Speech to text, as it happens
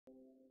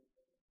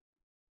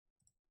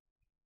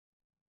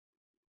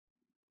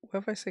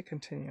What if I say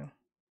continue?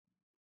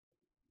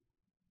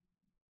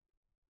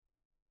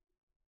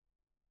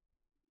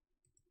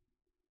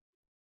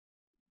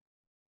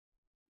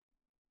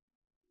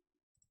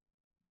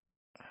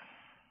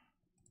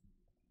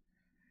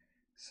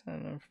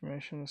 Send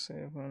information to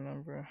save my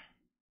number.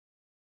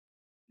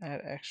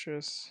 Add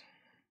extras.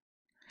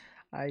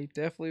 I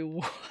definitely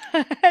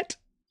what?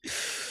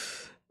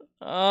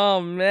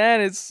 Oh man,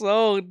 it's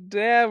so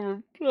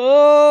damn.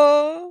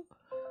 Oh.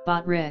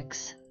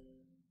 Botrix.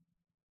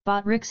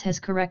 Botrix has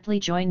correctly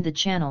joined the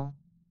channel.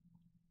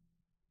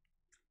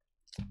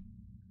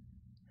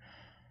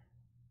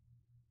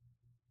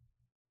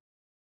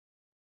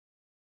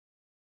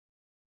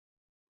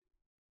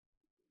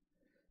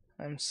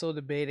 I'm so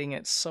debating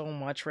it so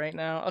much right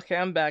now. Okay,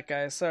 I'm back,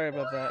 guys. Sorry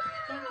about that.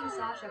 Thank you,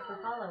 Sasha, for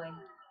following.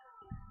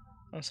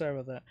 I'm sorry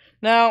about that.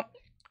 Now,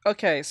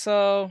 okay,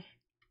 so...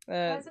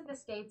 Pez of the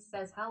States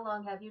says, how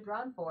long have you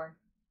drawn for?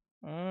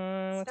 What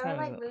time is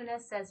Starlight it? Luna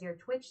says your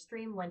Twitch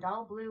stream went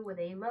all blue with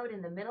a emote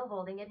in the middle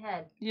holding it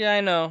head. Yeah,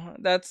 I know.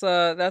 That's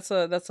a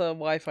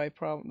Wi-Fi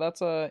problem.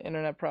 That's a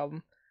internet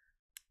problem.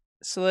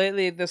 So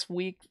lately, this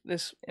week,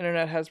 this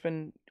internet has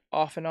been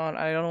off and on.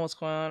 I don't know what's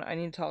going on. I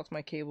need to talk to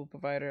my cable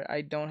provider.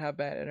 I don't have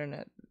bad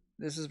internet.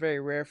 This is very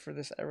rare for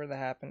this ever to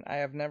happen. I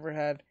have never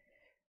had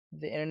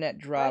the internet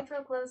drop.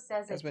 Retroclose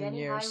says It's it been Jenny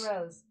years. High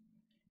Rose.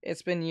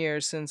 It's been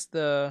years since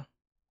the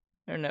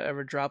internet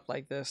ever dropped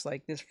like this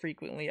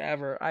frequently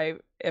ever.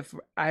 If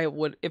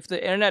the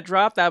internet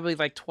dropped, that would be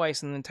like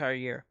twice in the entire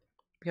year,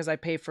 because I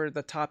pay for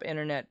the top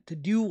internet to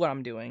do what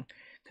I'm doing,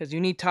 because you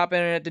need top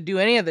internet to do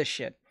any of this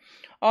shit.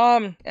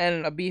 And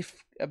a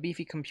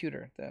beefy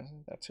computer,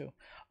 that too.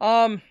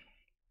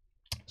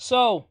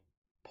 So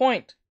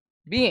point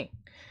being,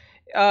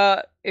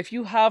 if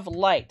you have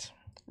light,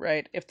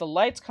 right? If the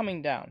light's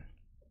coming down,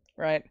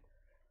 right?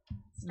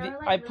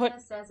 I put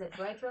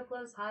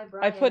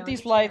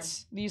these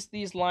lights,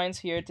 these lines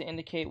here to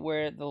indicate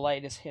where the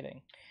light is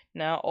hitting.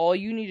 Now all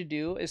you need to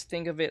do is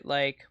think of it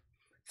like,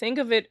 think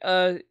of it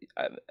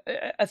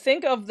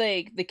think of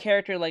the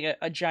character like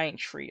a giant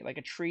tree, like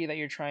a tree that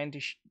you're trying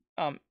to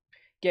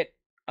get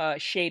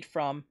shade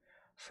from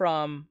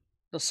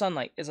the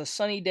sunlight. It's a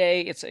sunny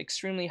day, it's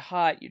extremely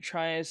hot, you're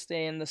trying to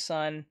stay in the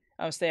sun,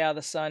 stay out of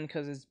the sun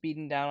because it's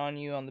beating down on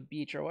you on the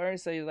beach or whatever.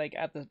 Say like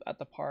at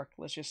the park,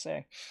 let's just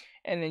say,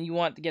 and then you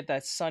want to get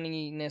that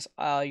sunniness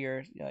out,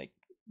 you're like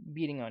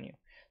beating on you.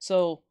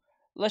 So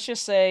let's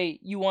just say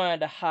you wanted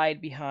to hide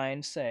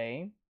behind,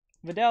 say,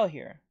 Vidal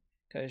here,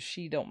 because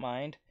she don't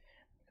mind,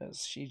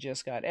 because she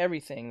just got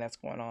everything that's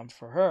going on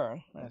for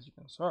her, as you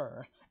can see,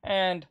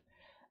 and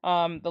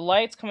the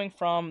light's coming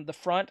from the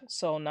front,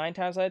 so 9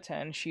 times out of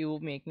 10 she will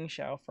be making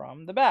shadow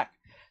from the back.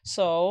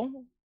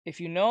 So if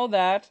you know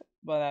that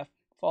by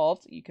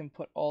default, you can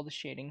put all the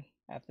shading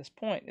at this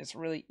point. It's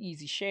really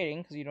easy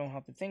shading because you don't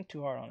have to think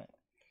too hard on it,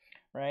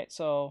 right?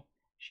 So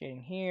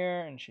shading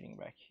here and shading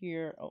back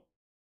here. Oh,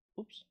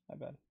 oops, my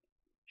bad.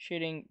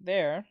 Shading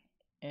there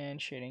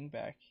and shading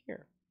back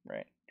here,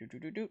 right?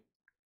 Do.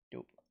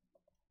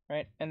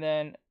 Right, and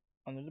then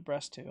under the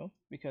breast too,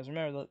 because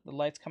remember the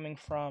light's coming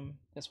from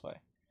this way.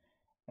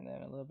 And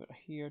then a little bit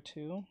here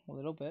too, a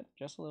little bit,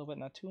 just a little bit,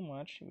 not too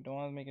much. We don't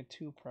want to make it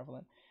too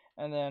prevalent.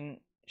 And then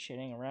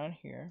shading around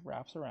here,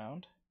 wraps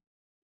around,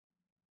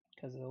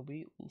 because there'll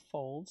be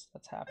folds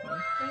that's happening.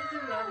 Thank you,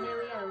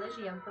 Magnalia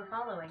Elysium, for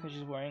following. Because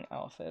she's wearing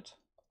outfit.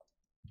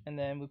 And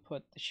then we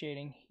put the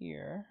shading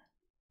here,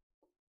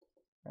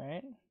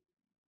 right?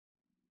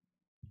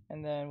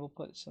 And then we'll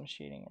put some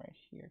shading right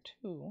here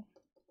too.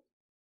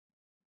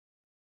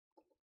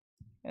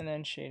 And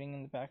then shading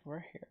in the back of her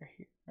hair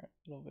here, a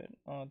little bit,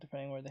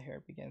 depending where the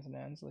hair begins and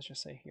ends. Let's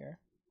just say here.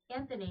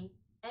 Anthony,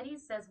 Eddie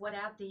says, what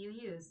app do you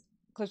use?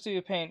 Clip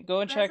Studio Paint. Go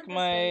and check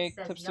my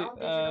Clip Studio.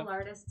 Digital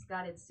artists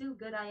got it so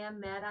good. I am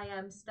mad. I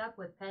am stuck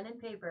with pen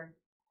and paper.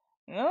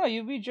 No,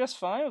 you'd be just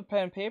fine with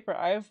pen and paper.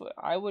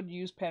 I would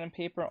use pen and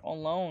paper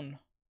alone.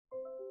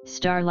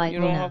 Starlight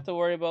Luna. You don't Luna. have to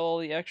worry about all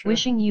the extra.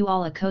 Wishing you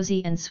all a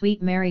cozy and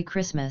sweet Merry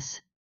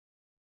Christmas.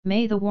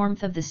 May the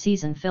warmth of the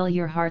season fill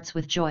your hearts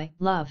with joy,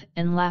 love,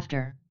 and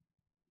laughter.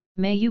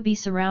 May you be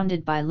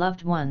surrounded by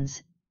loved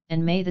ones,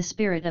 and may the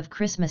spirit of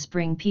Christmas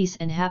bring peace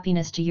and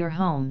happiness to your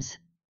homes.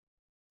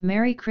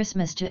 Merry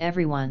Christmas to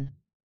everyone.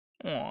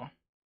 Aw,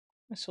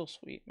 that's so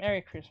sweet. Merry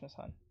Christmas,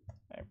 hon.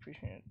 I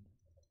appreciate it.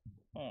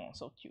 Oh,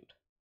 so cute.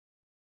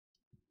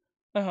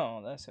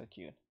 Oh, that's so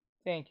cute.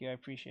 Thank you, I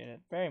appreciate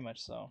it. Very much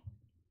so.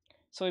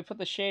 So we put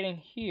the shading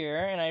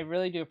here, and I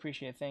really do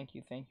appreciate it. Thank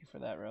you for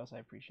that, Rose. I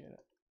appreciate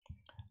it.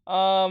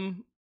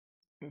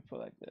 We put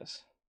like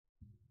this,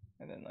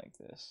 and then like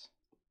this.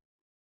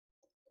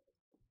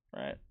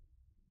 Right.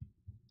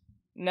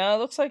 Now it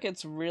looks like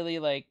it's really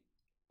like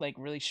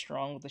really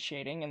strong with the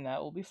shading, and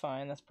that will be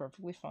fine. That's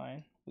perfectly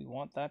fine. We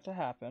want that to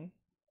happen.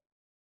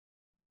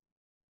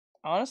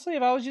 Honestly,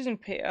 if I was using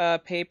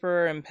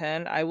paper and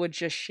pen, I would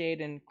just shade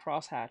in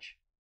crosshatch.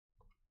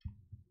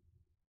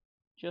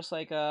 Just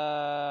like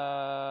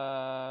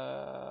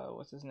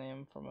what's his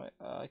name from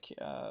what's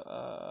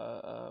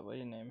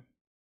his name?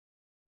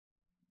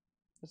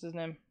 What's his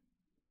name?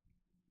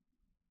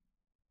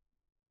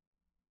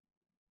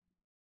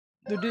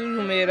 The dude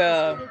who made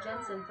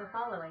Jensen for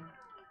following.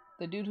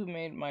 the dude who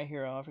made My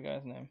Hero, I forgot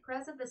his name.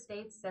 Press of the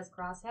States says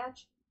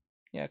Crosshatch.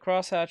 Yeah,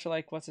 Crosshatch,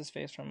 like what's his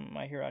face from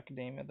My Hero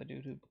Academia, the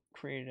dude who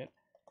created it.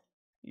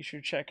 You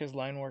should check his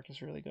line work;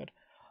 is really good.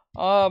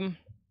 And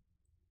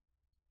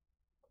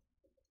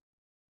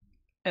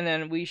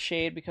then we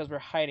shade because we're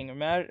hiding.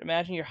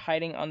 Imagine you're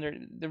hiding under.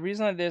 The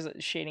reason that there's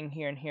shading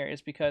here and here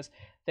is because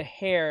the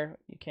hair,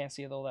 you can't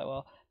see it all that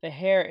well. The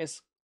hair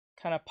is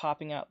kind of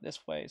popping out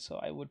this way, so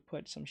I would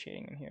put some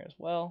shading in here as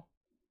well,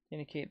 to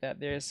indicate that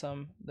there's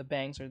some. The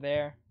bangs are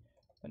there,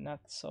 but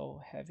not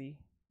so heavy.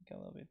 Get a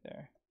little bit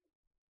there,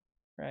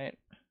 right?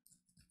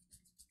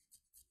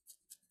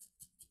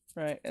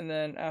 Right, and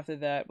then after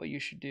that, what you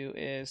should do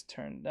is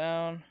turn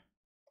down,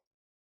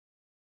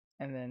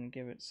 and then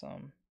give it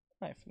some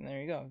knife, and there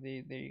you go.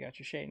 There you got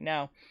your shade.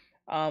 Now,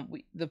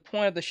 the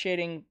point of the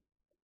shading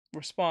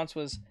response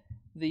was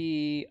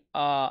the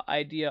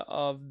idea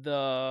of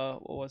the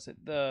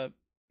the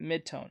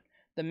midtone.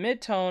 The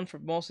midtone for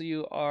most of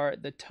you are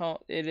the tone.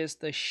 It is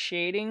the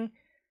shading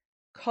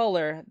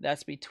color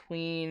that's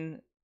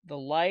between the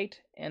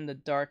light and the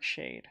dark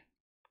shade.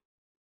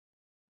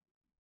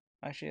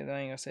 Actually, I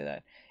ain't gonna say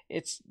that.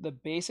 It's the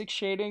basic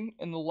shading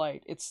and the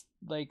light. It's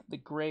like the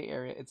gray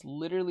area. It's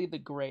literally the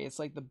gray. It's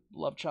like the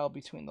love child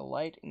between the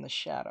light and the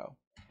shadow.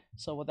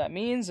 So what that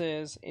means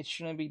is it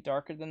shouldn't be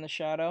darker than the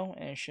shadow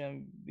and it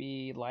shouldn't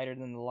be lighter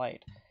than the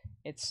light.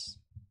 It's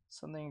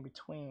something in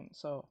between.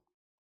 So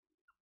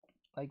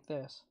like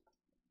this.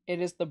 It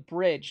is the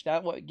bridge.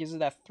 That what gives it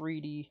that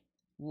 3D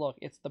look.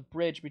 It's the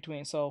bridge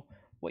between. So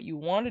what you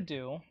want to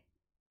do,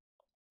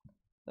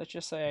 let's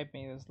just say I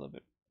made this a little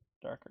bit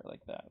darker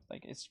like that.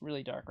 Like it's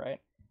really dark,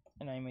 right?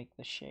 And I make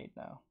the shade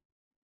now.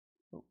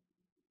 Ooh.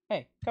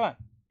 Hey, come on.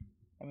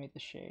 I made the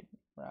shade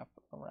wrap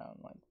around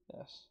like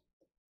this,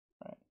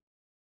 right?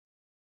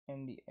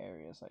 In the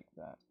areas like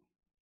that.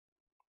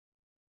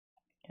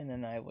 And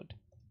then I would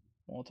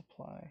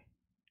multiply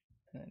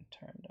and then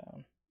turn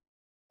down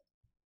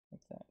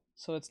like that.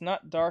 So it's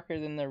not darker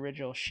than the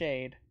original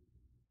shade.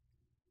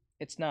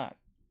 It's not.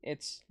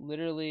 It's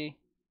literally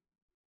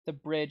the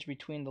bridge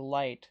between the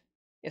light.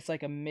 It's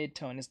like a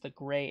mid-tone. It's the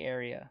gray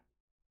area.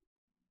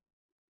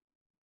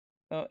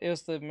 Oh,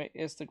 it's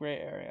the gray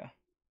area.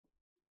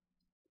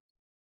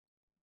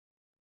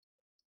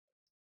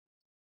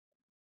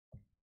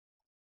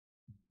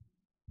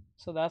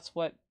 So that's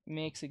what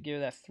makes it give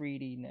that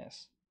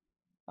 3D-ness.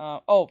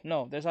 Oh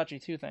no, there's actually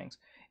two things.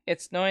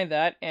 It's knowing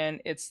that, and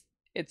it's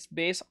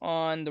based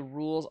on the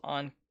rules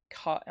on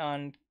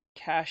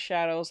cast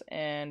shadows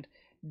and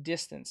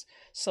distance.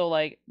 So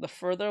like the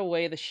further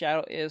away the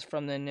shadow is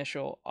from the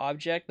initial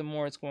object, the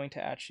more it's going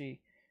to actually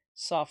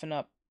soften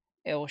up.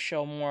 It will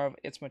show more of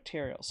its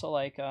material. So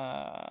like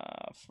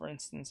for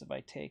instance, if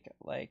I take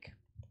like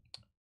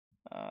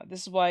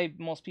this is why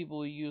most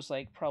people use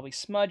like probably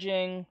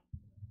smudging.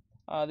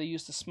 They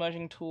use the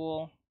smudging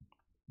tool.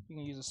 You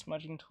can use a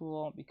smudging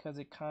tool because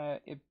it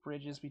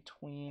bridges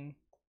between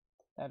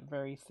that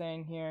very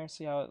thing here.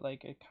 See how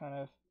it kind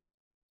of,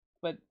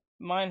 but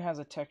mine has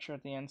a texture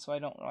at the end, so I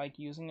don't like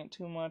using it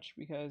too much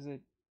because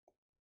it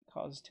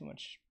causes too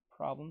much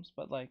problems.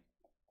 But like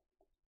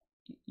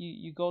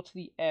you go to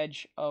the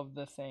edge of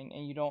the thing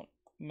and you don't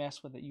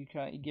mess with it. You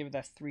give it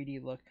that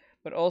 3D look.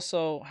 But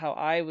also how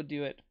I would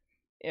do it,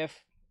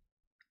 if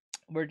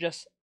we're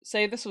just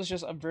say this was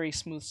just a very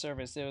smooth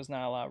surface, there was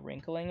not a lot of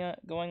wrinkling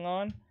going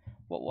on.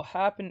 What will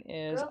happen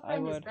is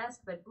Girlfriend is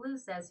best, but Blue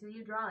says who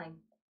you drawing.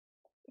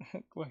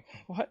 Wait,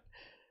 what?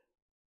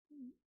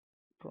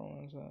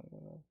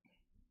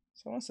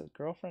 Someone says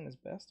girlfriend is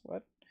best.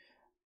 What?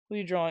 Who are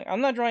you drawing?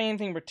 I'm not drawing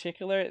anything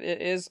particular.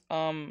 It is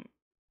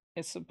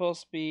it's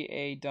supposed to be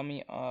a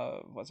dummy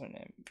of what's her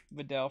name,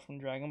 Videl from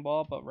Dragon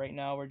Ball. But right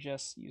now we're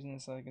just using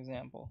this as an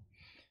example.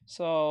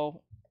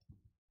 So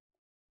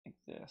like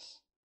this,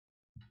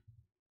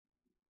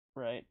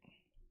 right?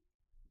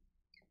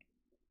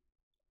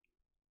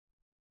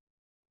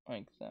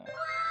 Like that.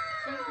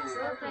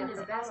 Girlfriend is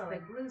best,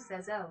 but Blue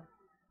says oh.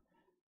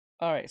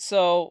 Alright,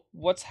 so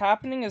what's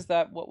happening is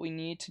that what we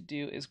need to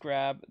do is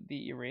grab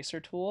the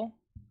eraser tool.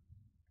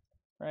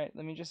 Right,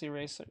 let me just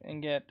erase it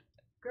and get...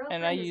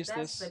 Girlfriend and I use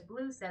best, this... but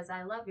Blue says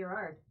I love your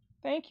art.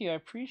 Thank you, I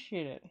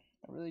appreciate it.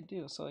 I really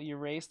do. So you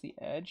erase the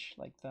edge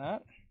like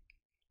that.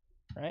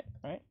 Right.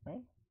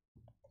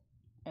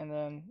 And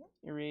then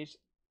erase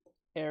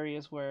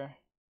areas where...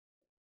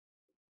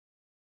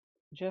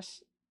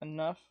 just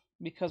enough.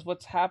 Because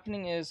what's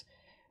happening is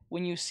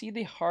when you see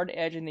the hard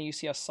edge and then you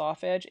see a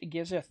soft edge, it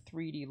gives it a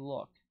 3D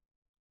look.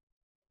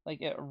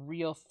 Like a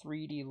real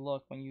 3D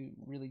look when you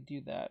really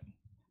do that.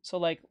 So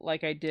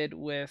like I did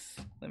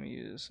with, let me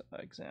use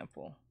an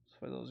example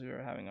for those who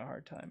are having a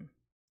hard time.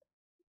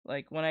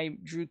 Like when I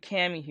drew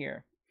Cammy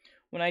here.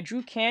 When I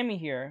drew Cammy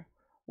here,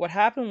 what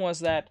happened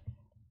was that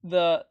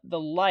the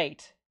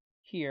light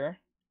here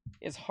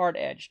is hard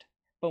edged.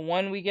 But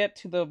when we get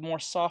to the more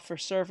softer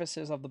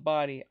surfaces of the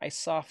body, I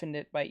softened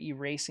it by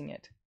erasing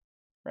it,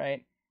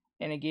 right?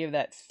 And it gave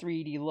that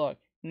 3D look.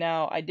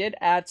 Now, I did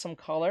add some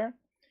color,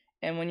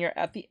 And when you're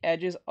at the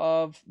edges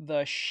of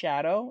the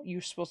shadow,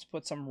 you're supposed to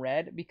put some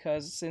red,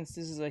 because since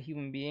this is a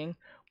human being,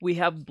 we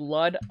have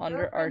blood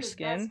under our Girlfriend is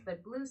skin. best,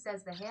 but Blue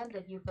says the hand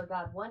that you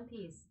forgot one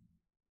piece.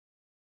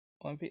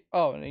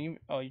 Oh, you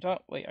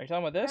talking? Wait, are you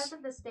talking about this? Press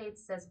of the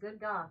States says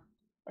good goth.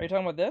 Are you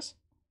talking about this?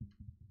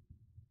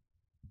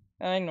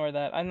 I ignore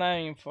that. I'm not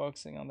even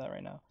focusing on that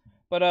right now.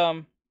 But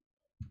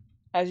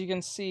as you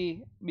can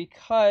see,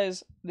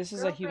 because this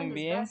is a human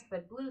being. Best,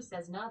 but Blue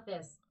says not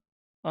this.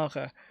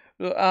 Okay.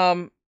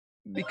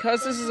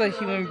 Because this is a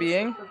human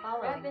being.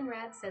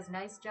 Rad says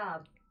nice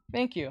job.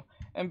 Thank you.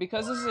 And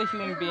because this is a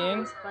human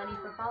being,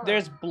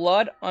 there's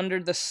blood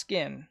under the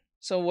skin.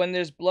 So when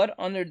there's blood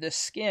under the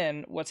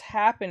skin, what's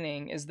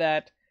happening is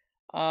that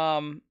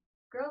you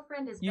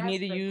need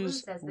to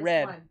use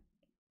red.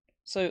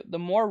 So the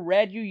more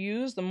red you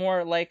use, the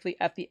more likely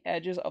at the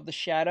edges of the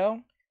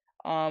shadow,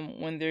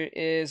 when there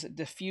is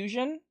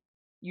diffusion,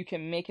 you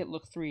can make it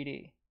look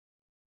 3D.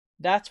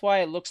 That's why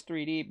it looks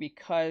 3D,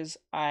 because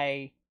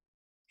I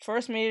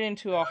first made it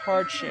into a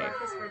hard shape.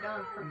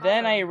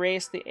 Then I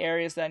erased the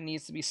areas that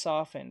needs to be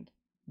softened.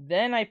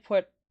 Then I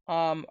put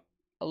a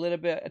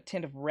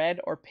tint of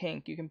red or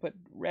pink. You can put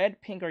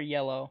red, pink, or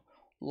yellow,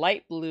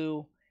 light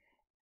blue,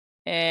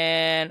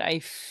 and I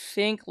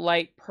think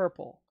light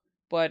purple.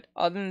 But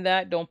other than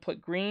that, don't put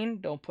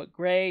green, don't put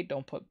gray,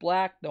 don't put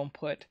black, don't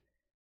put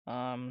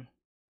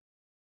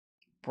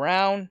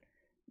brown.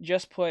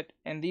 Just put,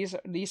 and these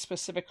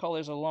specific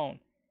colors alone: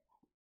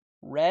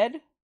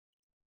 red,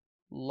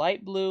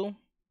 light blue,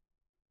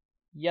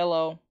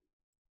 yellow,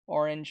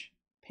 orange,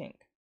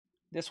 pink.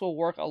 This will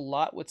work a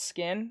lot with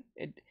skin.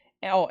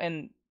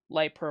 And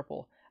light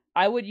purple.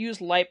 I would use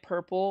light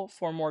purple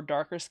for more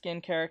darker skin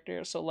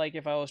characters. So like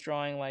if I was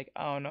drawing, like,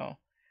 I don't know,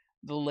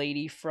 the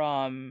lady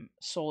from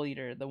Soul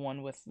Eater, the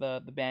one with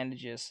the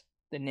bandages,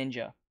 the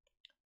ninja,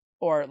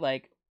 or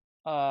like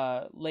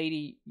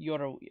Lady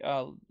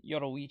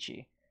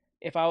Yoroichi.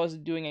 If I was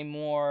doing a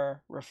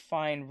more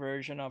refined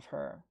version of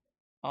her,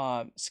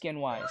 skin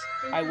wise,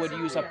 I would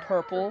use a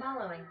purple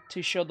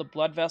to show the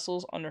blood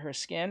vessels under her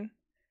skin,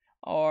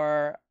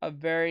 or a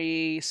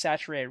very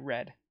saturated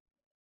red.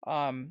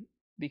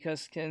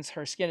 Because since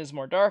her skin is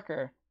more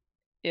darker,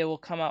 it will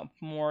come out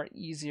more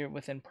easier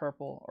within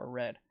purple or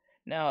red.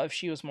 Now, if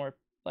she was more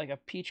like a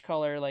peach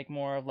color, like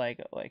more of like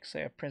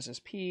say a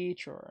Princess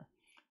Peach or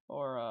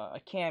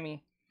a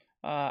Cammy,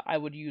 I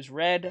would use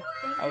red,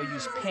 I would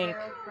use pink,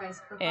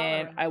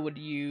 and I would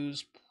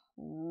use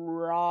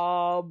probably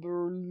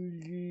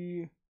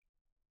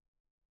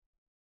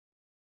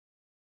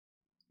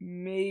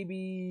maybe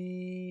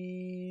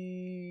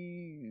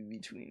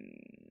between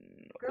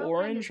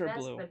orange or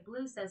blue. But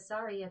Blue says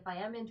sorry if I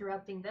am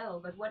interrupting though,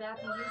 but what app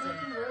are you using?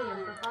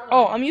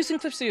 Oh, I'm using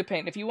Clip Studio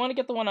Paint. If you want to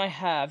get the one I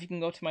have, you can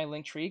go to my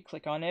link tree,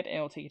 click on it, and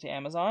it'll take you to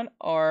Amazon.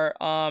 Or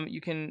you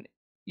can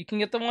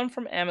get the one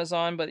from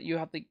Amazon, but you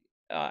have to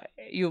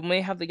you may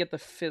have to get the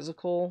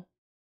physical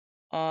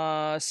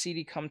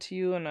CD come to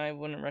you, and I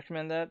wouldn't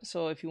recommend that.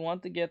 So if you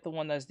want to get the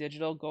one that's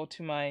digital, go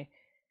to my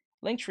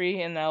Linktree,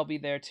 and that'll be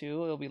there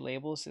too. It'll be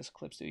labeled, it says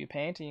Clip Studio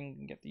Paint, and you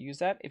can get to use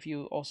that. If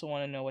you also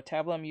want to know what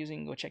tablet I'm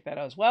using, go check that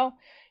out as well.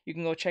 You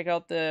can go check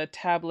out the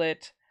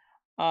tablet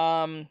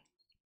on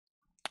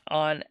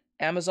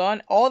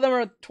Amazon. All of them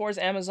are towards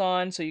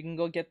Amazon, so you can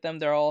go get them.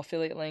 They're all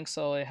affiliate links,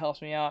 so it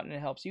helps me out and it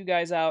helps you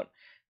guys out.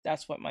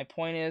 That's what my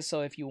point is.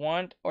 So if you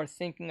want or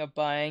thinking of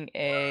buying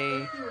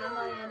a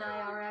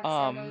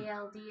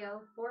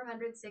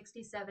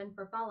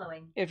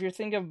if you're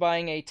thinking of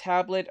buying a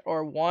tablet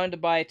or want to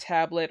buy a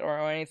tablet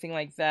or anything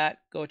like that,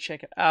 go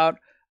check it out.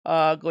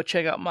 Go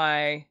check out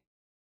my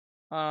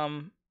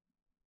my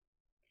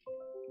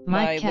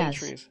link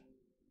trees.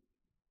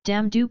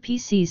 Damn, do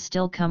PCs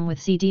still come with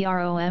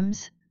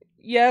CD-ROMs?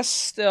 Yes,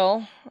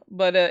 still,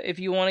 but if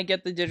you want to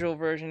get the digital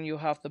version, you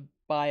have to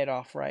buy it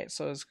off, right?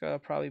 So it's gonna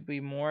probably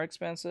be more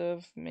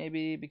expensive,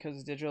 maybe, because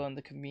it's digital and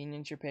the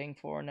convenience you're paying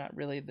for, not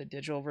really the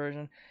digital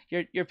version.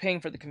 You're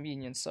paying for the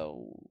convenience,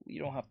 so you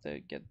don't have to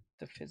get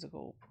the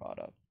physical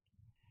product.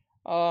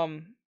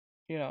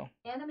 You know.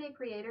 Anime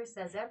Creator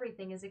says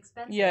everything is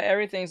expensive. Yeah,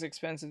 everything's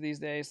expensive these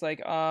days.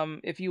 Like,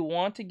 if you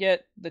want to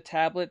get the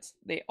tablets,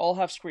 they all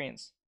have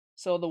screens.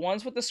 So the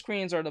ones with the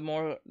screens are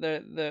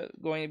the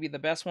going to be the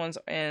best ones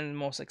and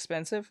most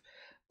expensive.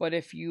 But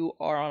if you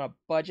are on a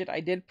budget, I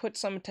did put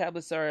some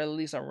tablets that are at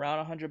least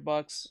around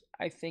 $100.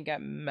 I think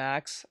at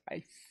max,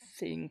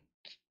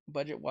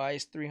 budget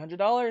wise,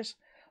 $300.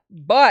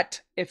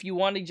 But if you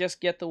want to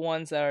just get the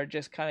ones that are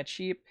just kind of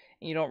cheap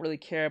and you don't really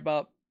care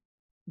about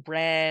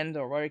brand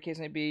or whatever the case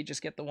may be,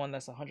 just get the one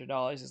that's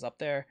 $100 is up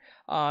there.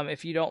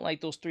 If you don't like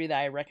those three that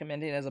I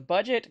recommended as a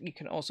budget, you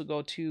can also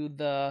go to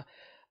the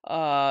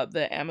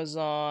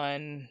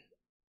Amazon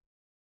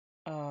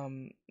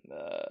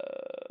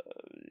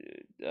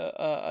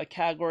a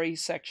category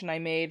section I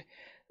made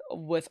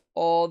with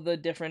all the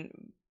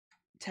different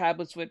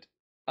tablets with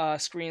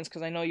screens,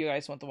 because I know you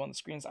guys want the one with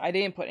screens. I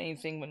didn't put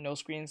anything with no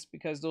screens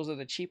because those are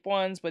the cheap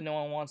ones, but no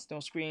one wants no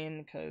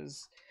screen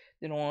because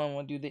They don't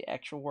want to do the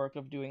extra work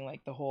of doing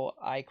like the whole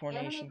eye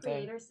coordination Anime thing.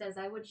 creator says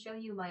I would show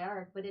you my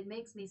art, but it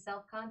makes me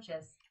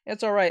self-conscious.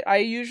 It's all right. I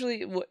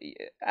usually,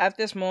 at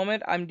this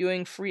moment, I'm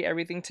doing free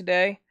everything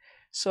today.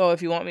 So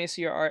if you want me to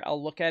see your art,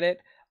 I'll look at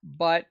it.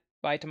 But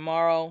by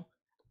tomorrow,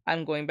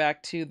 I'm going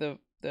back to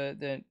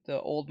the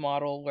old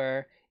model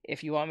where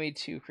if you want me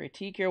to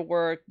critique your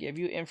work, give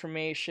you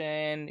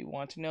information, you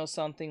want to know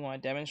something, want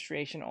a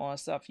demonstration, all that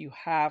stuff, you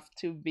have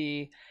to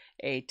be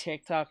a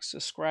TikTok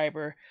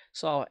subscriber.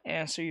 So I'll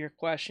answer your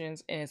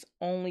questions, and it's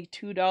only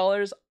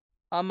 $2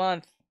 a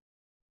month.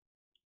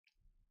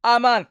 A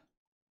month.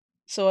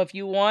 So if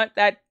you want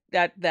that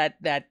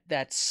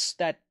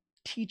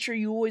teacher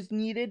you always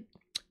needed,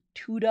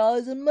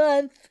 $2 a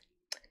month.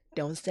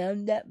 Don't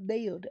sound that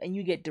bad. And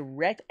you get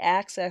direct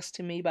access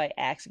to me by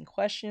asking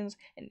questions.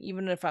 And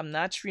even if I'm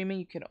not streaming,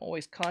 you can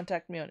always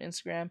contact me on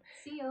Instagram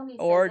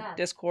or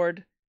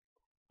Discord.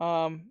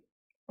 Or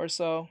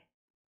so.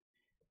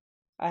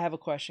 I have a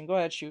question. Go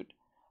ahead, shoot.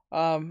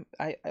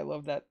 I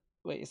love that.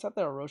 Wait, is that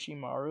the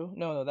Orochimaru?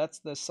 No, that's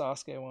the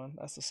Sasuke one.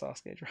 That's the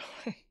Sasuke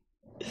drawing.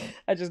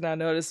 I just now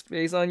noticed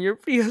based on your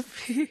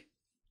PSP.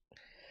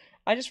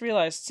 I just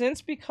realized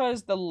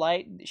because the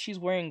light she's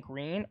wearing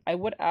green, I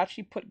would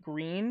actually put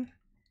green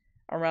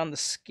around the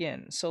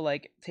skin. So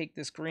like take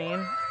this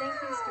green. Thank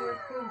you, Stuart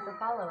Kuhn, for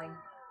following.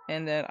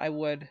 And then I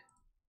would.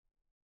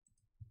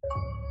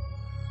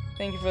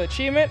 Thank you for the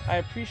achievement. I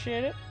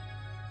appreciate it.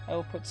 I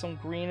will put some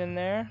green in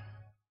there.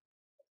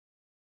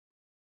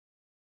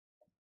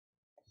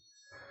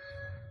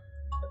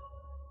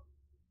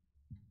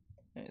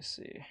 Let's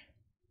see.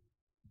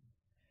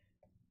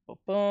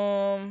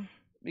 Boom.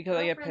 Because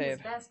I get paid. Is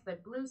best,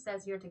 but Blue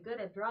says you're too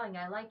good at drawing.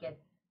 I like it.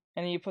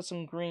 And then you put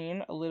some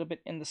green a little bit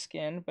in the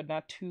skin, but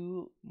not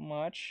too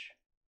much,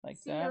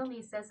 like that.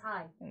 Siomi says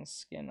hi. And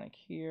skin like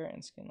here,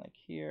 and skin like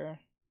here.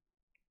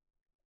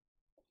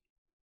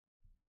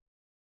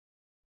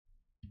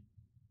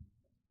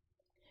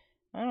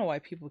 I don't know why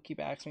people keep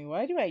asking me,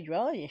 why do I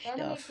draw this stuff?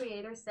 Anime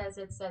creator says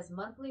it says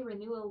monthly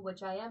renewal,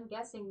 which I am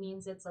guessing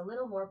means it's a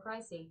little more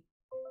pricey.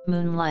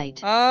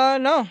 Moonlight.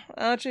 No,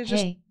 actually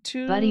just hey,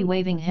 buddy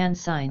waving hand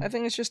sign. I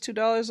think it's just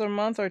 $2 a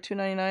month or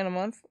 $2.99 a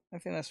month. I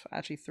think that's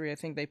actually $3. I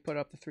think they put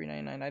up the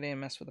 $3.99. I didn't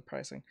mess with the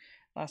pricing.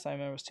 Last time I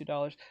remember it was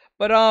 $2.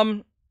 But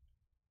Anime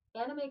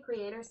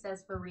creator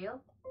says for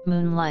real.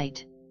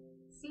 Moonlight.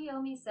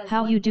 Siomi says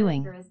how you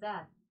doing? Is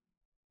that?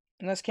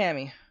 And that's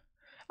Cammy.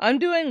 I'm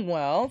doing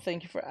well.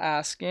 Thank you for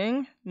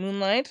asking.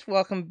 Moonlight,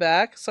 welcome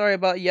back. Sorry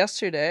about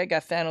yesterday. I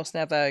got Thanos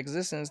snapped out of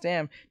existence.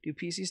 Damn. Do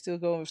PC still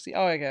go overseas?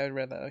 Oh, okay, I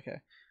read that. Okay.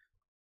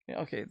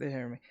 Okay, they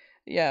hear me.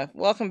 Yeah,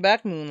 welcome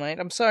back, Moonlight.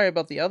 I'm sorry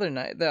about the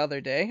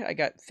other day. I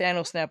got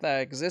Thanos snapped out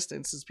of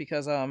existence. It's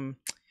because I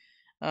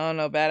don't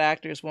know, bad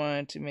actors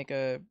wanted to make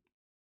a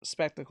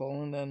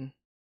spectacle, and then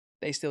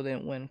they still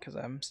didn't win because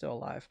I'm still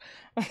alive.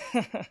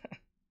 Let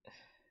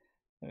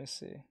me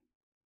see.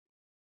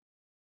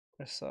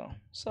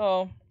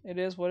 So it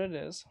is what it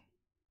is.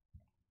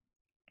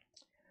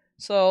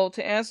 So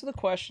to answer the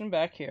question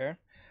back here.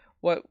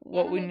 What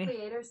we need?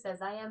 Creator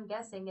says I am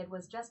guessing it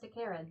was just a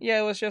Karen.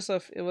 Yeah, it was just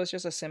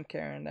a simp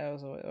Karen. That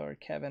was or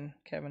Kevin,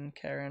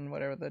 Karen,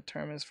 whatever the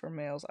term is for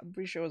males. I'm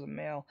pretty sure it was a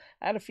male.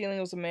 I had a feeling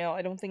it was a male.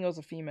 I don't think it was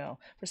a female.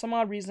 For some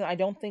odd reason, I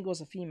don't think it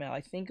was a female.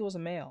 I think it was a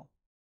male.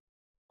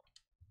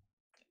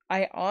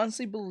 I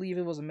honestly believe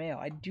it was a male.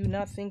 I do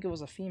not think it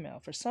was a female.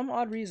 For some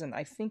odd reason,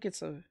 I think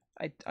it's a.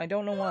 I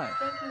don't know why.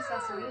 Thank you,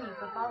 Sassurini,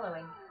 for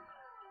following.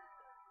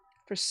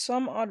 For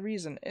some odd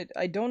reason,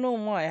 I don't know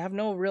why. I have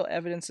no real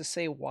evidence to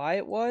say why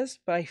it was,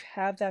 but I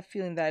have that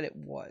feeling that it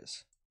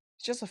was.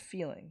 It's just a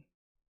feeling.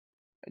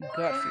 A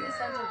gut feeling.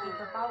 Thank you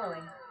for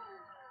following.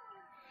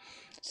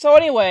 So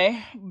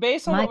anyway,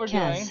 based on Mike what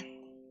we're doing...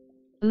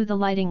 Ooh, the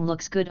lighting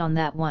looks good on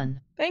that one.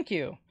 Thank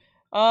you.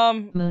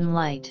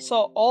 Moonlight.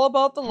 So all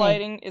about the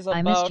lighting is about...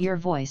 I missed your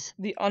voice.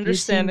 The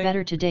understanding... You seem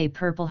better today,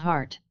 Purple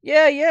Heart.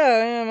 Yeah, I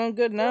am. I'm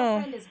good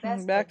now.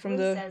 I'm back from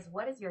the... says,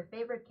 what is your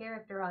favorite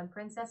character on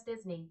Princess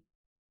Disney?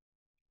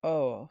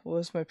 Oh, who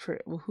is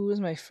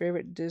my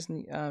favorite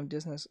Disney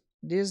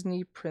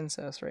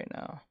princess right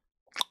now?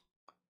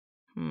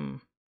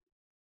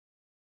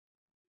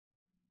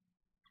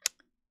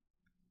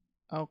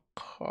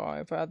 Okay,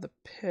 if I had to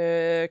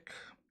pick,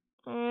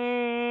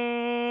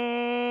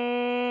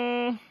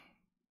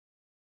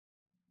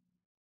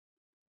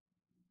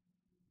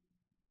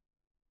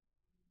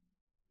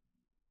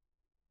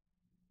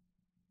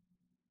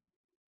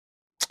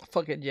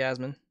 fuck it,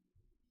 Jasmine.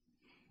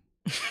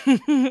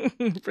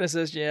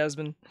 Princess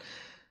Jasmine.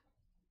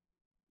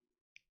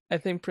 I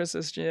think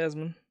Princess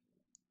Jasmine.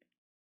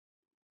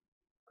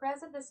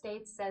 Prez of the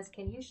States says,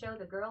 can you show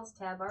the girls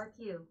tab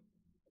RQ?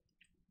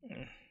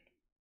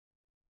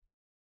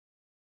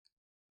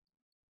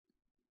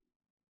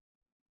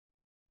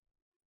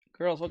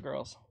 Girls, what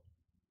girls?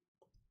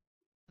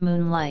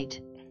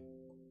 Moonlight.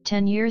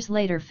 10 years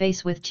later,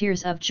 face with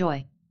tears of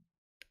joy.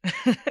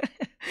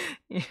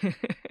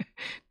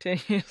 10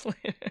 years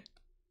later.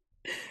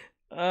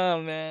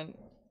 Oh man,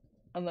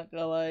 I'm not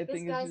gonna lie.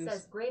 This guy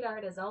says great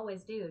art as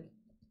always, dude.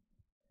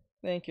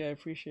 Thank you, I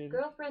appreciate it.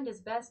 Girlfriend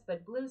is best,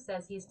 but Blue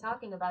says he's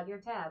talking about your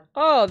tab.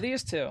 Oh,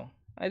 these two.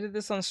 I did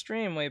this on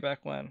stream way back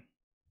when.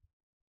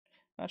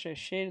 Actually, I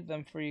shaded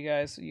them for you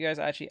guys. You guys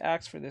actually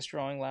asked for this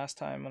drawing last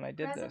time when I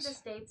did President this.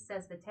 States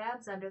says the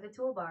tab's under the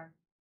toolbar.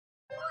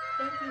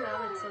 Thank you,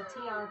 Alex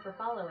OTR, for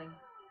following.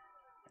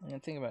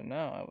 And think about it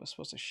now, I was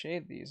supposed to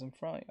shade these in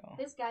front of y'all.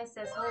 This guy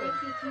says holy.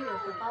 Thank you, Peter,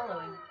 for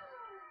following.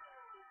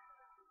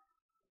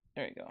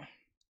 There you go.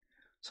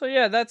 So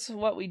yeah, that's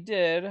what we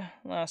did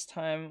last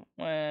time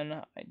when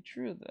I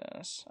drew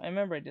this. I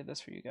remember I did this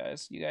for you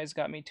guys. You guys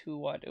got me to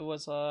what? It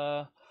was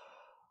what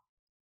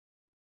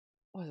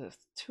was it?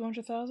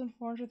 200,000,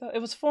 400,000? It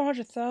was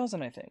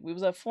 400,000, I think. We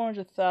was at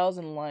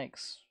 400,000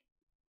 likes,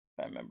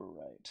 if I remember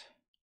right.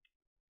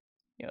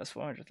 Yeah, it was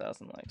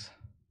 400,000 likes.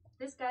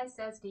 This guy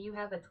says, do you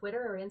have a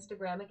Twitter or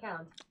Instagram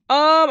account?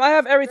 I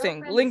have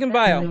everything. Girlfriend Link is in best,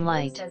 bio. but Blue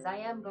Moonlight. says I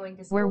am going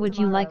to Where school would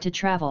you like tomorrow. to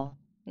travel?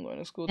 I'm going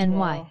to school And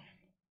tomorrow. why?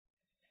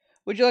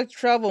 Would you like to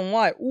travel and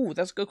why? Ooh,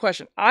 that's a good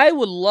question. I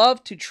would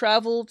love to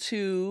travel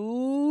to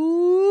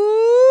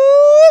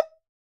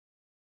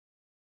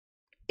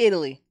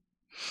Italy.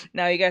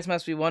 Now you guys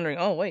must be wondering,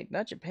 oh wait,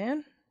 not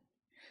Japan?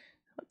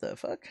 What the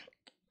fuck?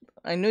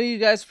 I knew you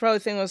guys probably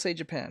think I would say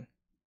Japan.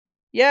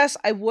 Yes,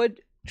 I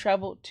would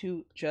travel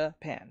to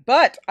Japan.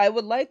 But I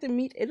would like to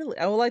meet Italy.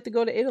 I would like to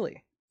go to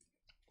Italy.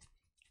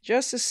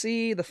 Just to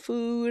see the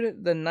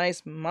food, the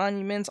nice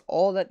monuments,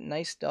 all that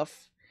nice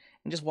stuff.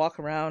 And just walk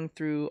around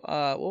through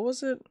what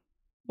was it?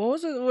 What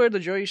was it where the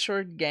Jersey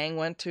Shore gang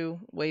went to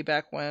way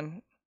back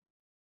when?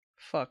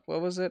 Fuck,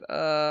 what was it?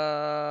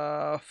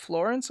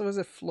 Florence? Was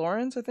it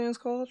Florence, I think it's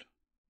called?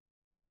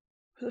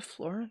 Was it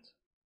Florence?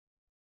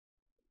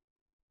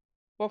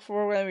 What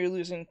program you're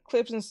losing?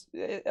 Clips and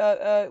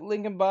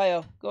link in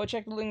bio. Go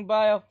check the link in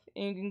bio,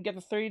 and you can get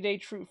the 30-day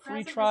free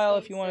President trial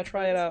if States you want says to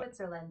try go it to out.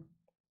 Switzerland.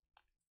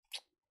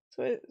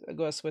 So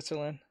go to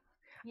Switzerland.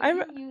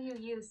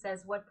 You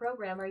says, what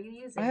program are you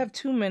using? I have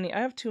too many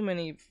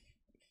fans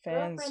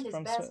Girlfriend is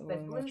from best,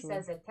 Switzerland. but Blue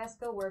says at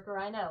Tesco worker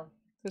I know.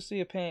 Let's do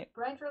your paint.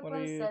 Brightro What are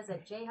Plus you- says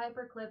at J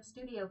Hyperclip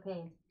Studio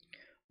Paint.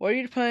 What are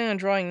you planning on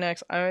drawing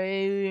next?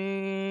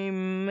 I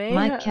may.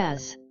 Mike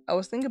Kaz. I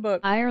was thinking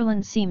about.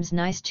 Ireland seems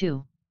nice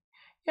too.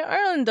 Yeah,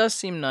 Ireland does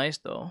seem nice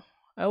though.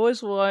 I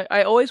always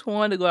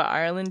wanted to go to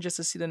Ireland just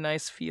to see the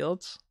nice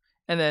fields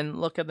and then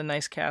look at the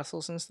nice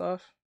castles and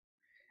stuff.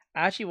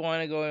 I actually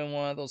want to go in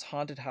one of those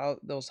haunted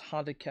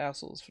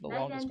castles for the Night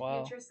longest End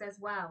while. Future says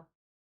wow.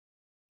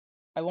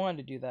 I wanted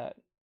to do that.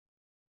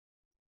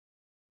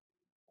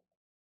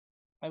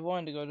 I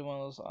wanted to go to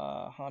one of those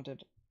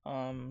haunted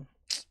what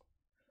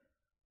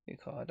do you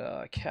call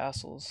it,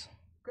 castles.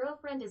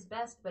 Girlfriend is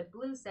best, but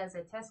Blue says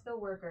at Tesco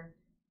worker.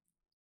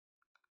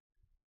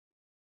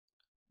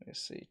 Let me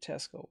see,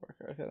 Tesco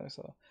worker. Okay,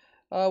 so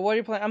what are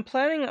you planning? I'm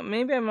planning.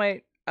 Maybe I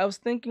might. I was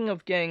thinking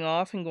of getting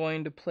off and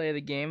going to play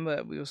the game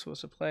that we were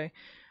supposed to play.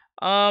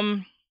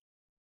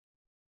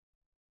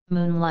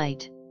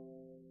 Moonlight.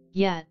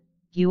 Yet,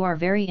 you are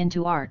very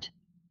into art.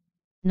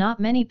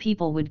 Not many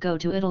people would go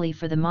to Italy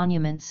for the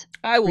monuments.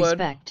 I would.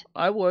 Respect.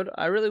 I would.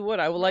 I really would.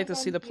 I would like to Night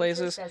see End the Future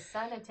places. says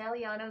San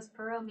Italianos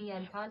Pero Mi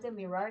Encanta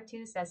Mirar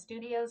Tu Says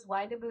Studios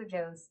Y de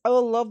Bujos. I would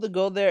love to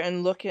go there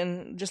and look at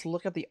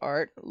the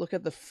art, look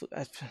at the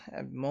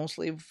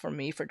mostly for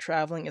me for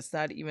traveling. It's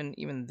not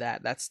even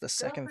that. That's the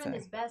second Girlfriend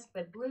thing. is best,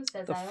 but Blue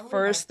says The I only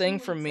first have 2 thing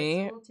for weeks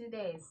me- at school, 2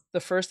 days.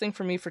 The first thing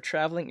for me for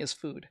traveling is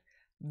food.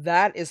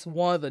 That is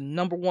one of the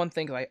number one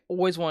things I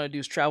always want to do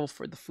is travel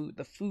for the food.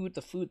 The food.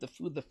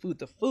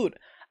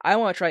 I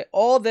want to try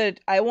all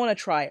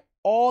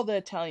the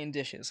Italian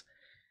dishes.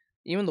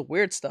 Even the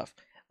weird stuff.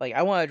 Like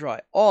I want to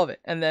try all of it.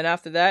 And then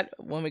after that,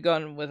 when we go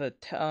on with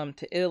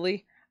to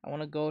Italy, I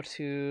want to go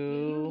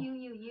to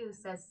You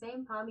says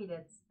same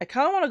pomidits. I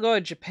kind of want to go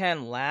to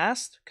Japan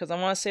last because I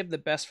want to save the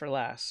best for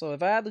last. So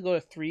if I had to go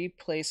to 3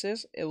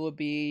 places, it would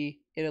be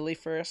Italy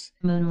first,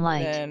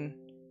 Moonlight. then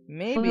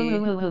maybe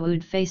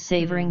Food face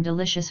savoring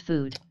delicious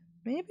food.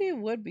 maybe it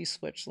would be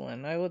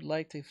Switzerland. I would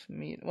like to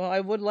meet. Well, I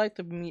would like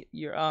to meet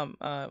your I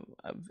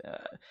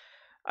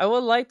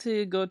would like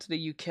to go to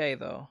the UK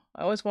though.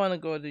 I always want to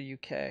go to the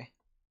UK.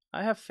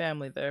 I have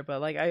family there, but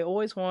like I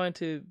always wanted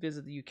to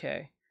visit the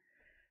UK.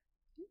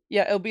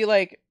 Yeah, it'll be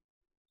like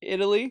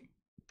Italy,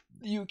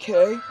 UK,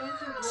 Thank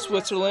you, Blue,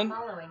 Switzerland. for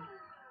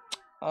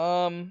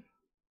following.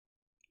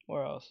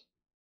 Where else?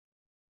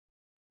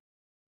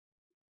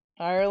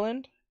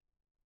 Ireland.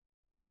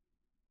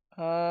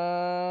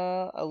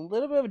 A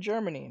little bit of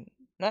Germany.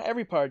 Not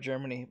every part of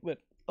Germany, but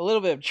a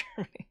little bit of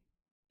Germany.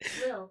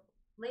 Will,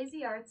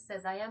 Lazy Arts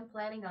says I am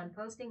planning on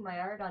posting my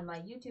art on my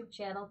YouTube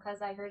channel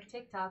cause I heard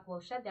TikTok will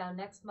shut down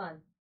next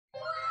month.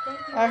 Thank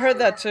you, I heard Mr.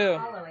 that F, too.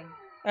 for following.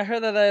 I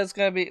heard that is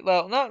gonna be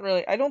well, not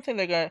really. I don't think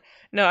they're gonna.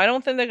 No, I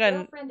don't think they're gonna.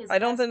 Girlfriend is I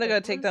don't best, think they're but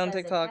gonna take Blue down says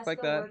a TikTok like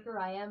Tesco that. worker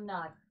I am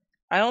not.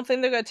 I don't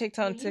think they're gonna take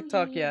down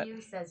TikTok yet.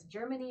 You says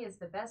Germany is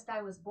the best.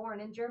 I was born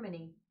in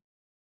Germany.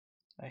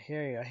 I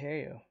hear you. I hear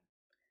you.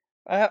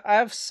 I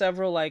have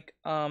several like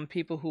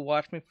people who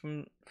watch me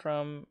from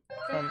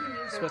Thank you,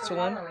 user, for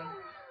Switzerland. following.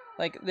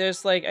 Like,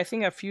 there's like, I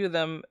think a few of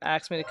them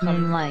asked me to come.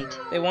 Moonlight.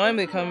 They wanted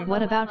me to come.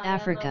 What about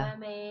Africa?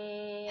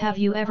 Have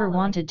you ever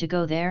wanted to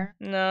go there?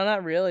 No,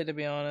 not really, to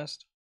be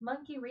honest.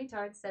 Monkey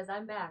Retard says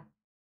I'm back.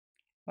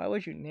 Why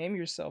would you name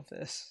yourself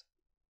this?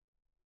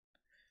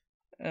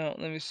 Oh,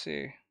 let me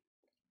see.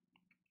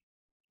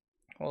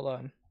 Hold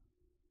on.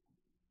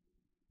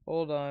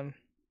 Hold on.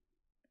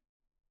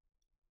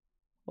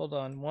 Hold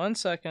on 1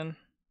 second.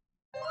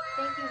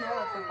 Thank you,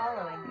 Noah, for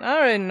following.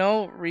 Not really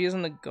no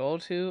reason to go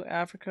to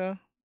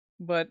Africa,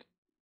 but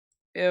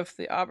if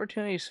the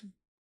opportunity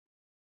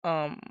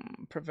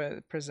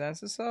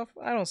presents itself,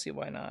 I don't see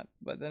why not.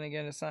 But then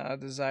again, it's not a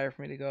desire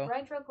for me to go.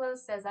 Ritroclose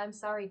says I'm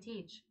sorry,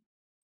 Teach.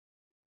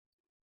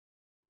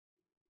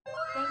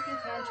 Thank you,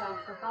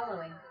 Panchok, for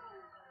following.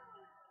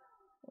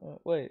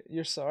 Wait,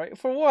 you're sorry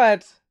for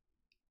what?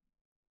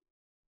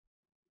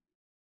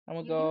 I'm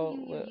gonna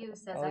go.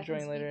 I'll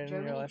join later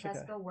in real life. Okay.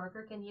 Tesco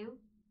worker, can you?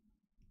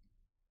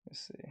 Let's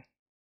see.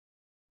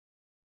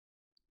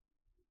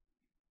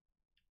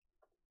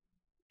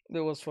 It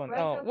was fun.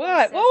 Oh,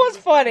 what? What was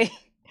funny?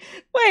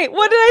 Wait,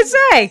 what did I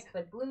say?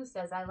 But Blue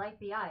says I like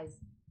the eyes.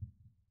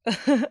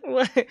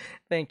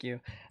 Thank you.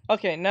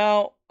 Okay,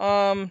 now,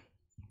 did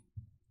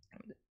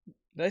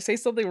I say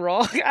something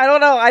wrong? I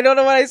don't know. I don't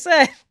know what I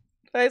said.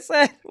 What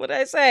did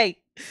I say?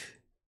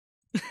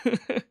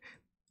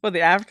 What,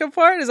 the African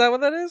part? Is that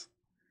what that is?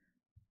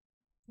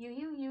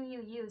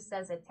 You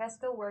says a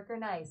Tesco worker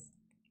nice.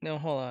 No,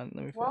 hold on.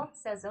 Let me. Walt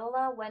says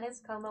hola, buenas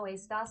como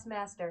estás,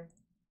 master.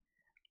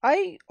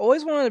 I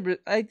always wanted to.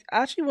 I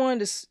actually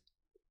wanted to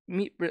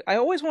meet. I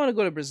always wanted to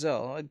go to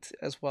Brazil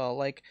as well.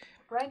 Like.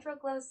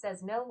 Brightroclose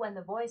says no when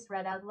the voice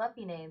read out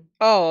Luffy name.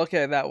 Oh,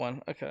 okay, that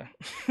one. Okay.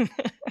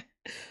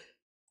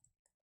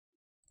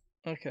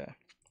 Okay.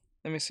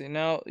 Let me see.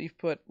 Now you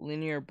put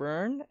linear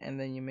burn, and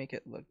then you make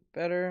it look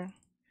better.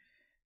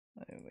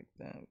 Like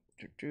that.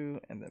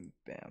 And then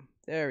bam.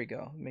 There we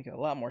go. Make it a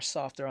lot more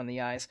softer on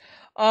the eyes.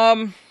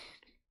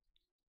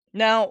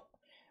 Now,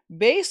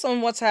 based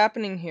on what's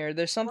happening here,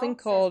 there's something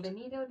called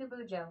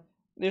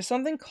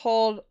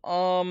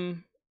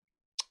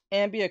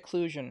ambient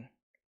occlusion.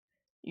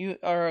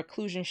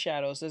 Occlusion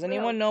shadows. Does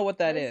anyone know what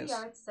that is?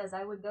 Arts says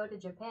I would go to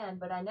Japan,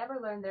 but I never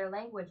learned their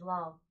language.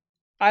 Lol.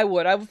 I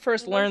would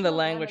first learn the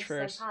language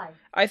first.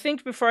 I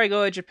think before I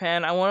go to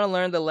Japan, I want to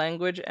learn the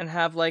language and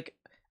have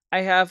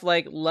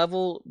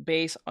level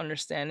base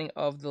understanding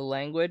of the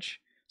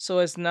language, so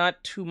it's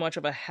not too much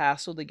of a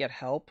hassle to get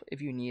help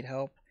if you need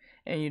help,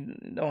 and you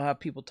don't have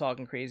people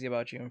talking crazy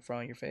about you in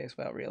front of your face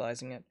without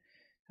realizing it.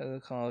 They'll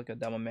call like a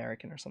dumb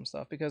American or some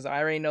stuff, because I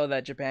already know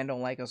that Japan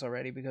don't like us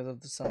already because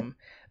of some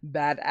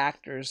bad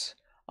actors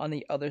on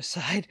the other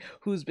side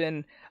who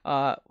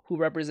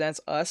represents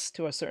us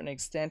to a certain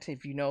extent.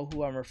 If you know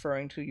who I'm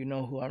referring to, you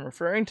know who I'm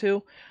referring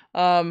to.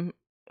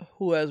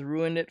 Who has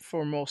ruined it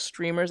for most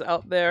streamers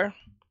out there.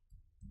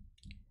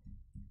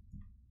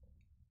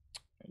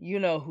 You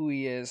know who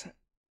he is.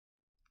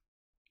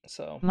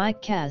 So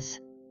Mike Kaz.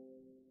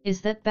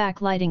 Is that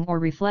backlighting or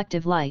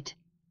reflective light?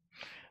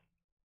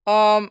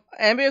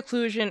 Ambient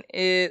occlusion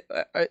is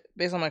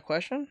based on my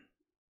question.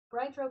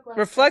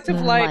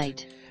 Reflective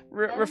light.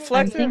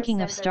 Reflective. I'm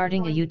thinking of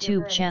starting a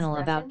YouTube channel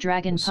about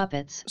dragon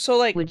puppets. So,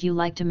 like, would you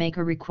like to make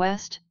a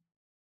request?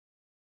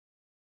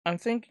 I'm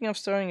thinking of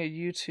starting a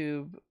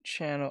YouTube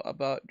channel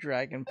about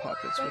dragon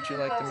puppets. Would you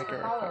like to make a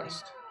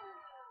request?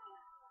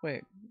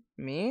 Wait,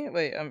 me?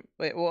 Wait, I'm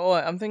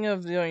thinking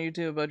of doing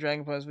YouTube about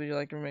dragon puppets. Would you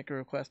like to make a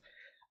request?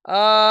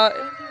 Not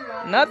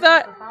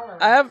that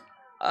I have.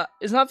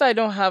 It's not that I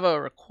don't have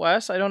a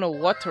request. I don't know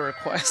what to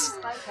request.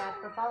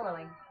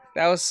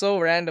 That was so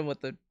random with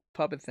the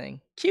puppet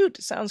thing. Cute.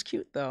 It sounds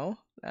cute though.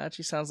 That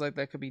actually sounds like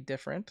that could be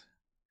different.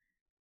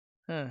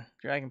 Huh.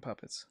 Dragon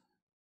puppets.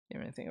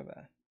 Didn't even think of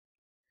that.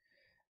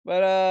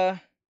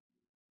 But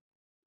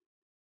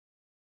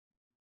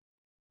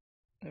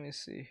let me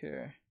see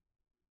here.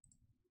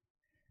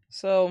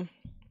 So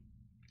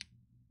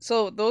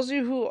those of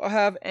you who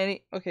have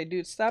any, okay,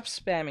 dude, stop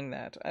spamming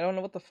that. I don't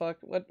know what the fuck.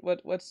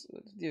 What's,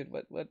 dude?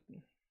 What?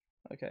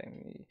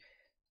 Okay,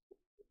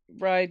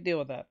 right, deal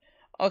with that.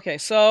 Okay,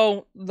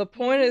 so the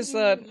point is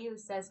that you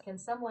says, can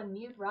someone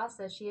mute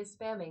Rasa? She is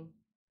spamming.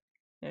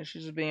 Yeah,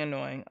 she's just being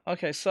annoying.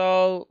 Okay,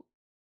 so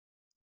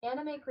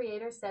anime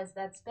creator says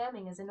that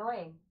spamming is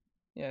annoying.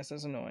 Yes,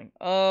 that's annoying.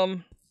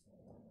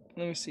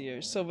 Let me see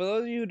here. So for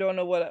those of you who don't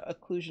know what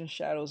occlusion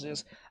shadows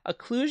is,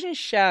 occlusion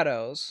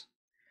shadows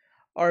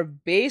are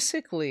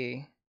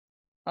basically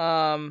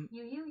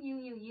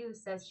You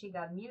says she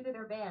got muted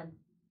or banned.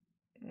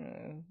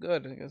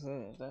 Good, because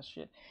that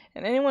shit.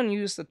 And anyone who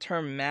use the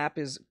term map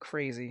is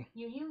crazy.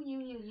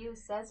 You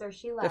says or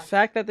she left. The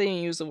fact that they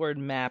didn't use the word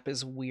map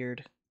is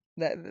weird.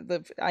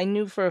 I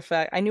knew for a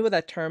fact, I knew what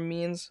that term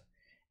means,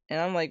 and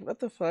I'm like, what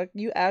the fuck?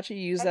 You actually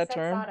use that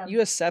term?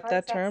 You accept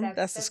that term?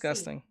 That's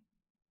disgusting.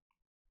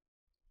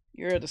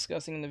 You're a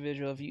disgusting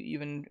individual if you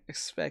even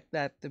expect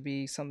that to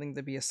be something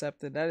to be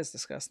accepted. That is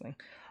disgusting.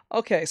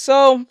 Okay,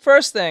 so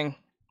first thing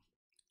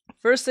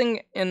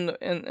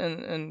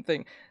in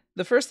thing.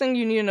 the first thing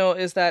you need to know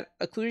is that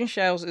occlusion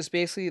shadows is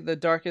basically the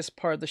darkest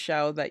part of the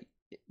shadow that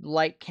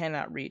light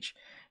cannot reach.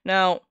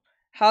 Now,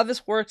 how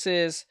this works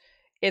is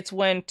it's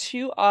when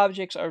two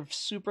objects are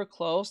super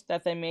close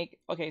that they make.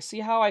 Okay, see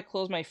how I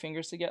close my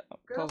fingers together,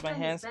 close my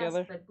hands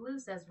together? But Blue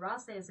says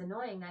Rasa is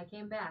annoying. I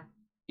came back.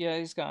 Yeah,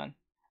 he's gone.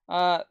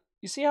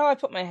 You see how I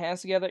put my hands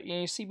together? And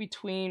you see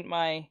between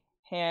my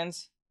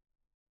hands,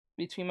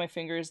 between my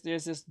fingers,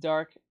 there's this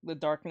the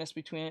darkness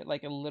between it,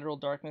 like a literal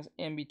darkness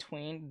in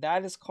between.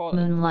 That is called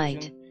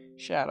Moonlight. occlusion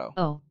shadow.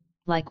 Oh,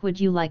 like would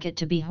you like it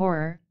to be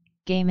horror,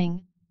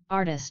 gaming,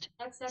 artist,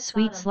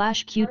 sweet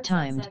 / cute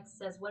timed?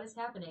 Says what is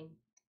happening?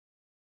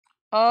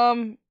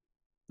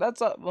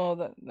 That's up.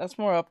 Well, that's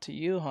more up to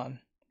you, hon.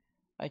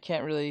 I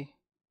can't really.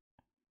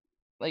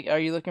 Like, are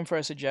you looking for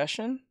a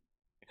suggestion?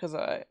 Because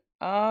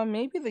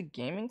maybe the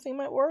gaming thing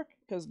might work.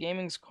 Because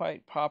gaming's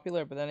quite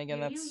popular, but then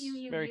again, that's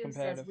very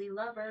competitive. Says we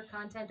love our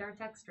content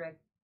Artexrtic.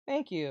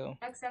 Thank you.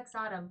 XX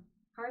Autumn.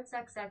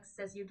 Artexrtic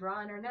says you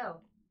drawing or no?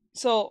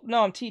 So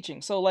no, I'm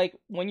teaching. So like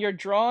when you're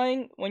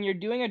doing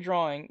a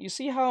drawing, you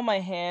see how my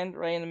hand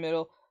right in the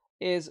middle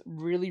is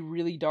really,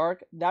 really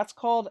dark? That's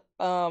called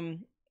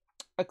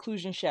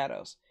occlusion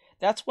shadows.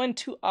 That's when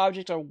two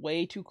objects are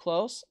way too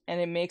close and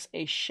it makes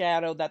a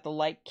shadow that the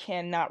light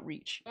cannot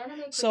reach.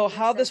 So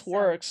how this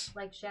works,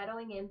 like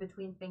shadowing in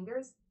between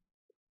fingers?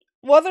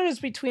 Whether it's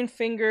between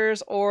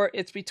fingers or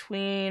it's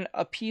between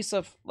a piece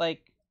of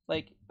like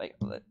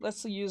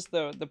let's use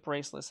the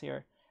bracelets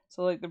here.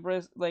 So like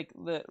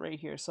the right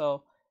here.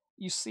 So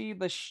you see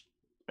the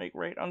like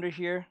right under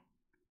here.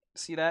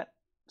 See that?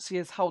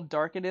 See how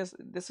dark it is?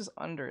 This is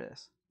under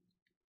this.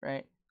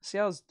 Right? See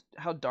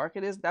how dark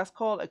it is? That's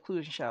called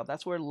occlusion shadow.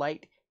 That's where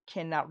light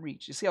cannot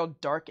reach. You see how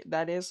dark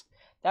that is?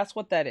 That's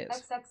what that is.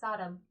 XX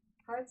Autumn.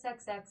 Hearts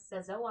XX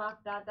says oh ..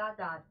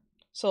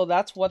 So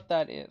that's what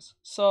that is.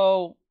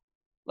 So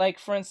like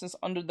for instance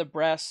under the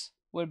breast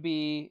would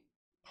be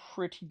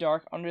pretty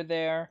dark under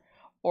there,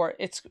 or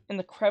it's in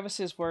the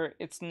crevices where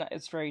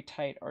it's very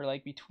tight, or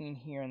like between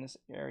here and this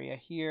area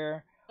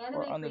here.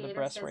 Or under the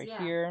breast right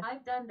here.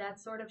 I've done that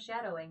sort of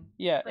shadowing.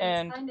 Yeah, but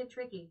and it's kind of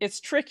tricky.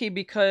 It's tricky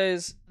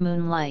because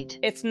Moonlight.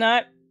 It's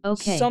not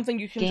something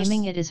you can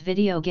gaming. Just... It is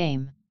video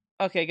game.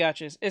 Okay,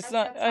 gotcha. It's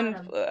not.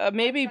 And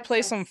maybe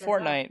play some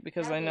Fortnite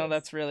because I know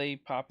that's really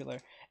popular.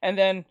 And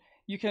then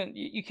you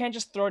can't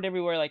just throw it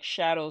everywhere like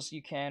shadows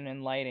you can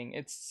in lighting.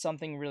 It's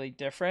something really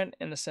different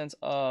in the sense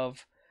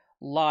of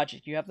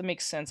logic. You have to make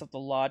sense of the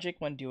logic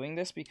when doing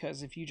this,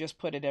 because if you just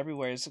put it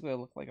everywhere, it's gonna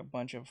look like a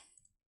bunch of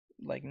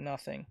like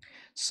nothing.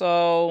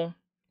 So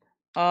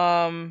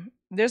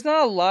there's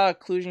not a lot of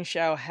occlusion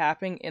shadow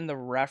happening in the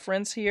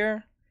reference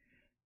here.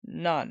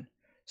 None.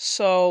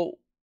 So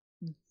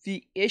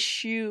the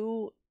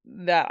issue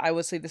that I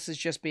would say, this is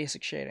just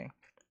basic shading.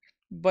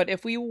 But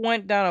if we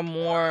went down a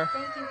more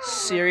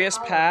serious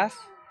path,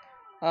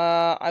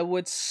 I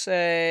would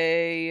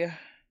say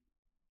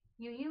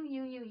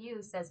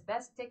You says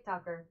best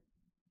TikToker.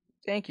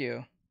 Thank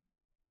you.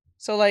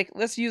 So like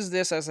let's use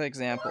this as an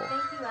example.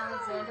 Thank you,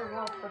 Alexander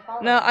Wolf, for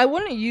following. Now I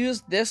wouldn't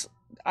use this,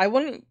 I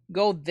wouldn't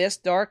go this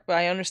dark, but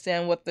I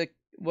understand what the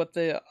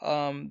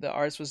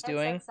artist was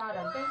doing.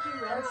 Thank you,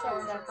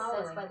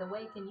 says, by the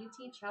way, can you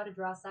teach how to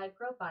draw side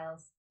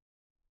profiles?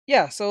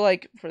 Yeah, so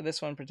like for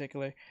this one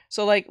particular.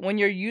 So like when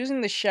you're using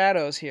the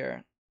shadows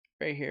here,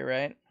 right here,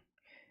 right?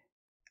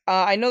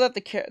 I know that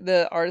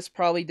the artist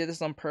probably did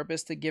this on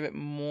purpose to give it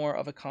more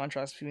of a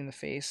contrast between the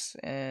face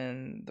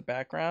and the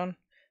background,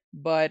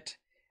 but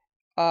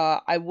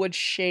I would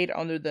shade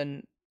under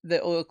the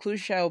occlusion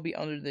shadow will be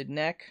under the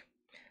neck.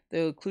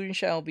 The occlusion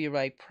shadow will be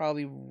like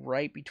probably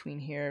right between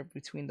here,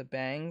 between the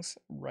bangs,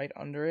 right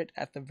under it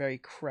at the very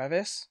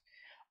crevice.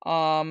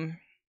 But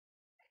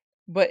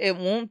it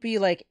won't be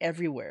like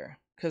everywhere,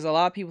 because a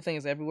lot of people think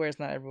it's everywhere. It's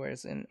not everywhere.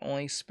 It's in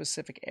only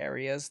specific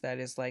areas that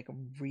is like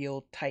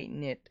real tight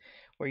knit,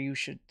 where you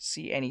should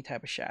see any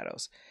type of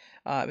shadows.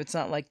 It's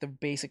not like the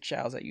basic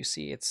shadows that you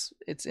see.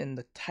 It's in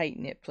the tight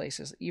knit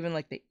places. Even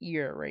like the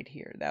ear right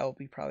here, that will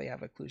be probably have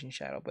occlusion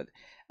shadow, but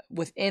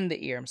within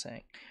the ear, I'm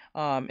saying,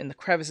 in the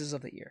crevices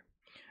of the ear.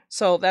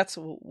 So that's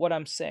what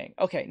I'm saying.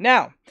 Okay,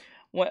 now,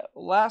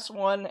 last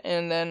one,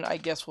 and then I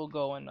guess we'll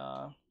go and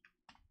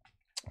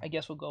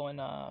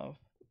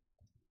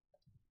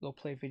go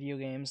play video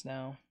games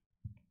now.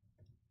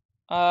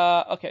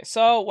 Okay,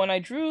 so when I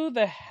drew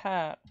the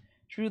hat,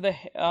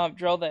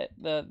 draw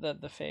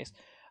the face.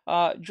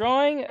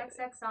 Drawing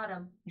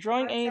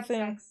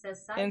anything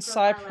in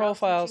side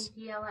profiles,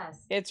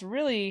 it's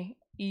really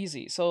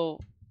easy. So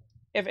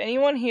if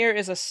anyone here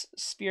is a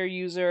sphere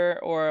user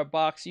or a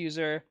box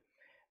user,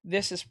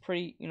 this is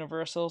pretty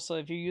universal. So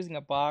if you're using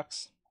a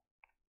box,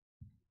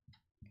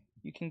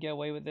 you can get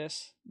away with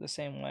this the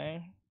same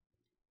way.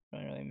 It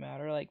doesn't really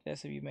matter like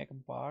this if you make a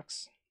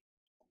box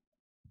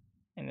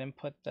and then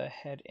put the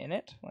head in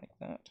it like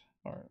that,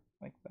 or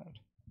like that.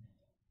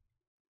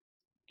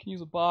 You can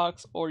use a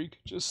box, or you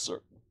could just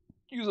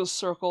use a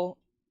circle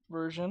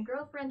version.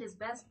 Girlfriend is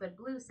best, but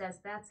Blue says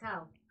that's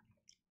how.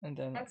 And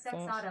then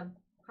XX Autumn.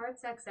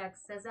 Hearts XX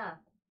says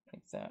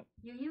like that.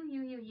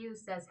 You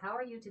says, how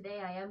are you today?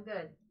 I am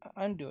good.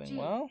 I'm doing Gee.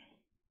 well.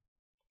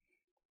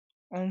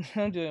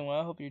 I'm doing well.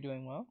 I hope you're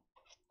doing well.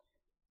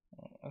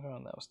 I don't know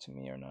if that was to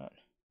me or not.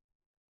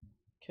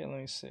 Okay, let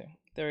me see.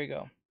 There we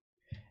go.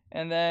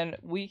 And then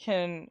we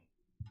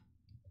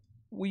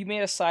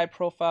made a side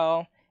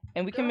profile,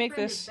 and we can make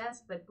Girlfriend this. Is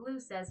best, but Blue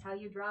says how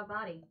you draw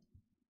body.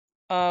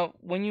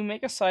 When you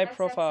make a side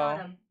profile,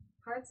 Autumn.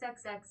 Hearts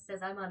XX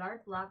says I'm on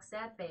art block.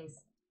 Sad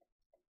face.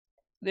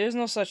 there's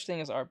no such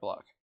thing as art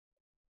block.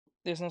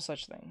 There's no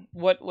such thing.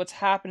 What's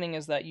happening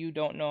is that you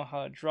don't know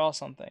how to draw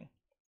something.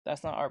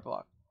 That's not art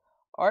block.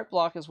 Art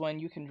block is when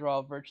you can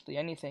draw virtually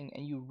anything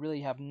and you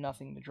really have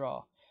nothing to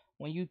draw.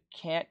 When you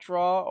can't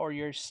draw or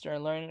you're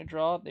still learning to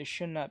draw, there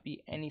should not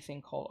be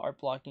anything called art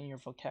block in your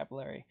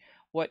vocabulary.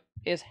 What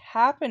is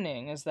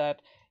happening is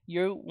that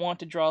you want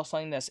to draw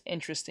something that's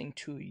interesting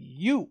to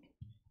you.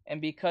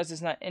 And because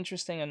it's not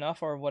interesting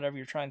enough, or whatever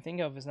you're trying to think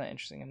of is not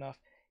interesting enough,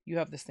 you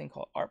have this thing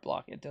called art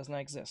block. It does not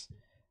exist.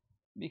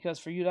 Because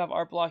for you to have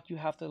art block, you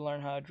have to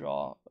learn how to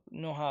draw,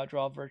 know how to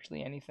draw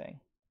virtually anything.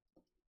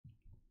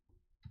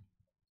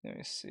 Let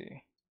me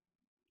see.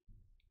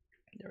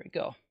 There we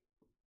go.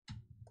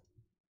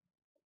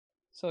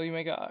 So you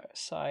make a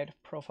side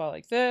profile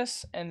like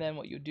this, and then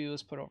what you do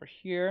is put over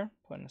here,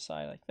 put in a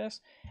side like this,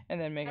 and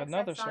then make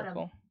another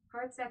circle.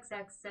 Hearts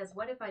XX says,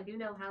 what if I do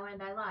know how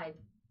and I lied?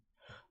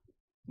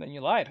 Then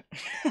you lied.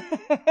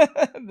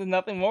 There's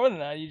nothing more than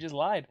that. You just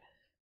lied.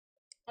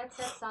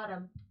 XX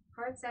Autumn.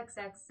 Hearts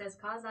XX says,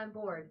 cause I'm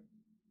bored.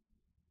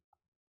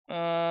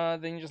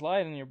 Then you just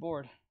lied and you're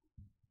bored.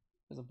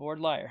 There's a bored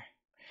liar.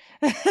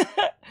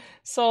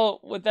 So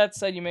with that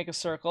said, you make a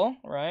circle,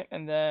 right?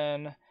 And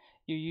then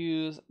you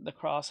use the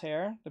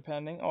crosshair,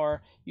 depending,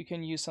 or you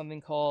can use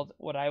something called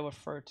what I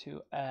refer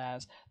to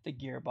as the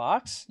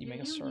gearbox. You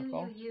make a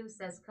circle. You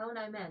says cone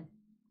I meant.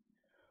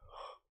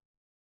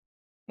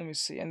 Let me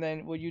see. And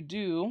then what you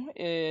do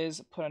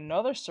is put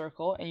another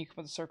circle, and you can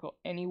put the circle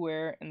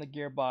anywhere in the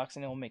gearbox,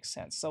 and it will make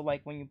sense. So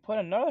like when you put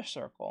another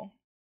circle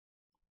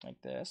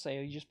like this,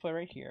 say you just put it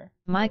right here.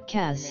 Mike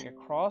Kaz. Make a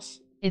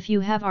cross. If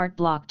you have art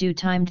block do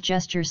timed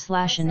gesture /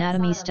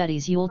 anatomy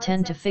studies, you'll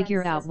tend to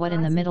figure out what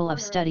in the middle of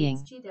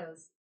studying.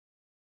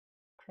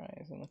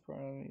 Tries in the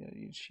corner,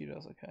 use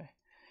Cheetos, okay.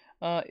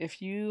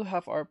 If you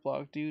have art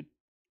block, do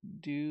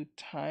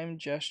time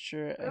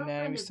gesture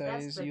anatomy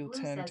studies, you'll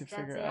tend to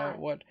figure out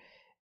what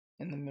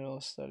in the middle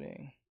of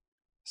studying.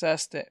 Is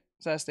that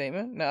a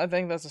statement? No, I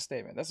think that's a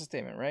statement. That's a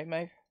statement, right,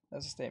 Mike?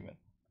 That's a statement.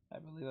 I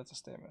believe that's a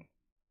statement.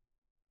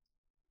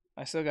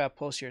 I still gotta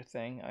post your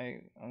thing.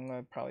 I'm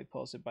gonna probably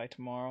post it by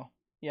tomorrow.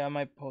 Yeah, I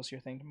might post your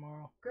thing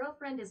tomorrow.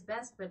 Girlfriend is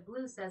best, but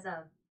Blue says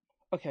of.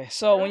 Okay,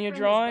 so when you're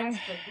drawing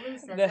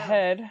the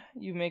head,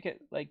 you make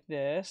it like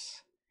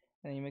this,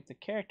 and then you make the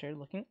character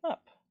looking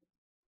up.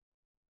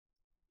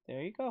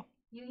 There you go.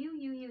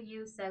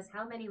 You says,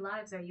 how many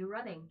lives are you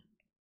running?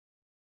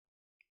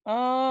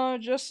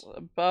 Just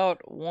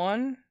about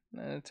one.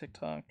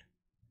 TikTok.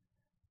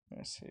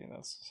 Let's see,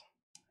 that's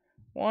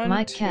 1,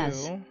 Mike 2.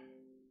 Kaz.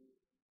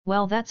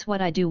 Well, that's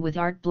what I do with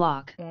art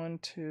block. 1,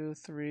 2,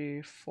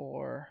 3,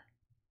 4,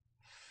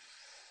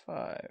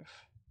 5.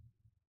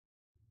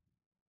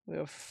 We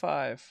have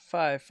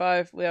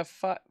 5. We have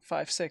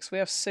 5, 6. We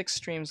have 6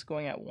 streams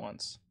going at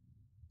once.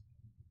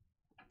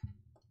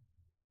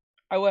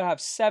 I would have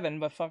 7,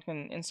 but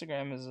fucking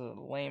Instagram is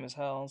lame as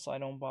hell, so I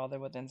don't bother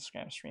with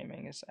Instagram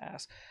streaming. It's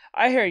ass.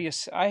 I hear you,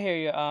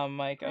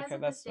 Mike. Okay,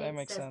 that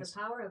makes sense. The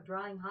power of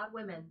drawing hot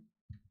women.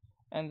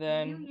 And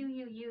then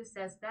You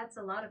says that's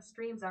a lot of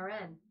streams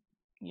RN.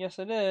 Yes,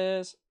 it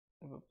is.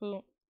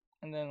 Boom,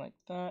 and then like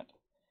that.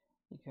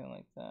 You can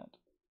like that.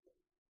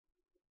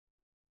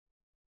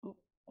 Oop,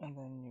 and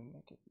then you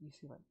make it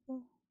easy like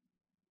that.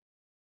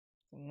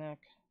 The neck.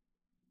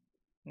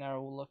 Now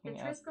we're looking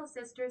at. The Triskel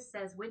Sisters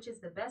says which is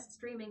the best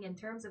streaming in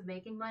terms of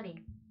making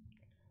money.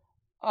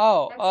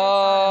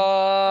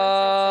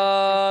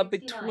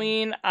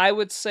 Between I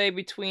would say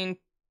between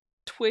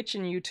Twitch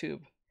and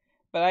YouTube.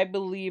 But I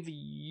believe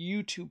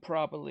YouTube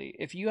probably.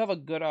 If you have a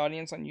good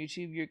audience on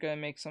YouTube, you're gonna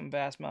make some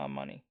vast amount of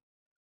money.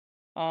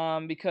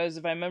 Because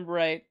if I remember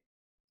right,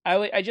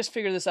 I just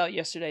figured this out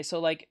yesterday. So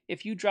like,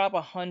 if you drop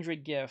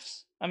 100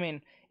 gifts,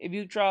 if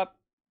you drop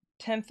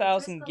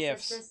 10,000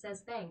 gifts,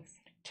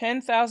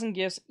 10,000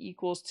 gifts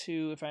equals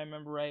to, if I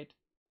remember right,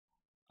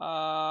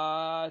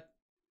 $20,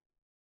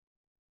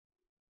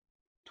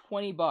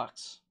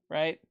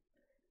 right?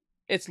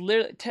 It's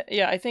literally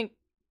I think.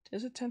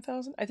 Is it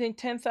 10,000? I think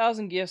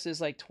 10,000 gifts is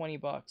like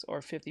 $20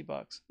 or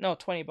 $50. No,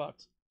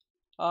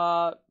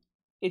 $20.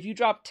 If you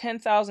drop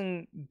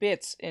 10,000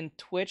 bits in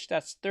Twitch,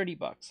 that's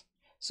 $30.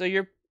 So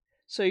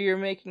you're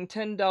making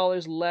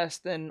 $10 less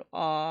than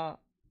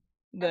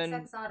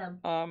XX Autumn.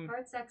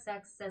 Hearts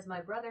XX says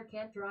my brother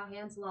can't draw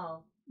hands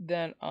lol.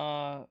 Than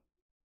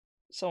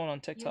someone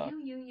on TikTok.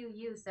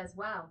 You says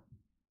wow.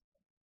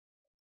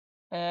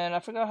 And I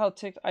forgot how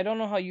I don't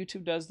know how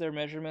YouTube does their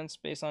measurements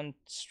based on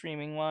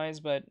streaming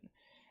wise, but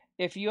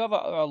if you have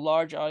a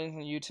large audience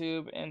on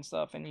YouTube and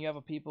stuff, and you have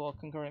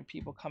concurrent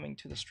people coming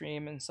to the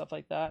stream and stuff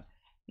like that,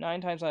 9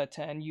 times out of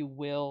 10 you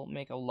will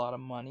make a lot of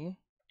money,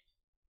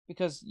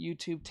 because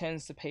YouTube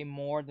tends to pay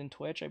more than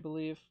Twitch, I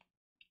believe,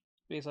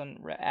 based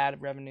on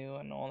ad revenue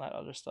and all that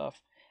other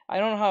stuff. I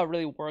don't know how it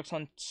really works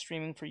on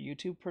streaming for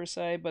YouTube per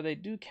se, but they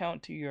do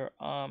count to your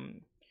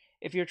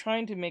if you're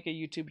trying to make a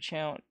YouTube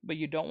channel but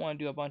you don't want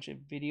to do a bunch of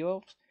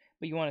videos,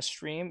 but you want to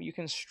stream, you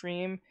can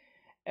stream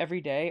every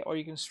day, or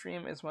you can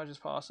stream as much as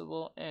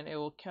possible, and it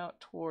will count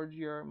towards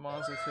your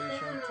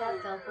monetization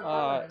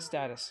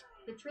status.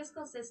 The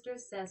Triskel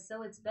Sisters says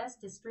so it's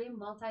best to stream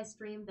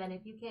multi-stream than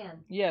if you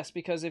can. Yes,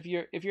 because if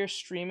you're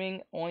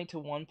streaming only to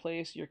one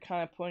place, you're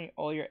kind of putting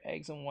all your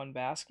eggs in one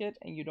basket,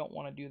 and you don't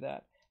want to do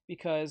that,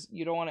 because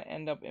you don't want to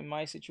end up in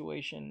my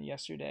situation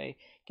yesterday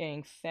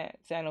getting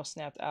Thanos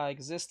snapped out of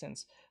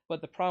existence.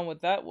 But the problem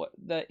with that,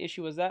 the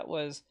issue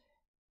was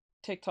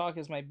TikTok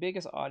is my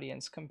biggest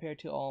audience compared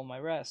to all my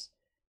rest.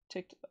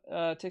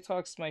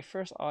 TikTok's my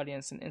first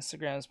audience, and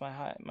Instagram is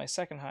my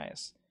second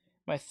highest.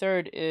 My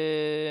third is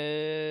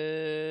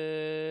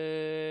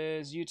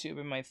YouTube,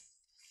 and my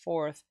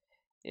fourth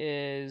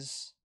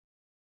is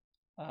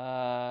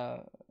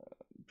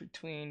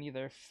between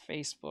either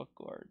Facebook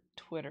or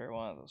Twitter,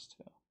 one of those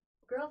two.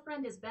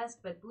 Girlfriend is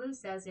best, but Blue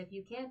says if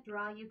you can't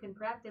draw, you can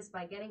practice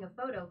by getting a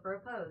photo for a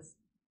pose.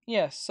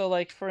 Yes, so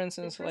like for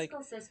instance, the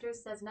Triskel Sisters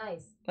says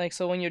nice. Like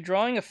so when you're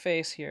drawing a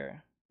face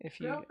here, if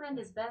you Girlfriend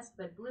is best,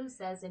 but Blue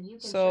says and you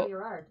can show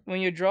your art. When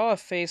you draw a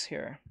face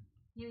here,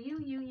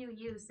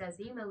 you says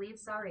Ema leave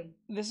sorry.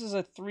 This is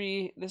a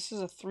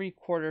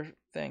 3/4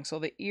 thing. So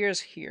the ear's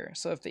here.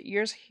 So if the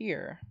ear's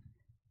here,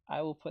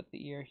 I will put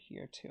the ear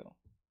here too.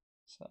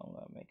 So I'm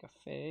gonna make a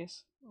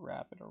face,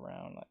 wrap it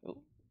around like,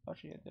 oh,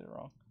 actually I did it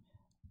wrong.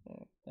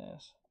 Like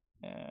this,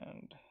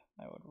 and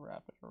I would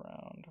wrap it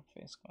around,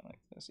 face going like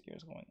this,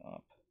 ears going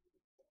up,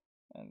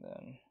 and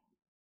then,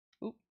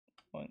 oop,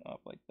 going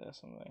up like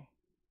this, and like,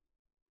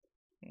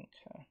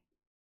 okay,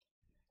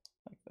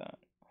 like that.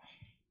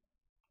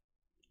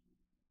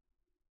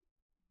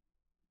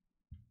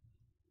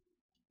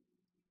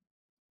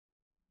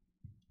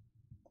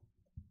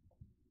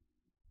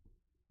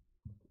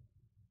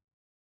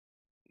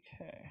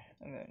 Okay,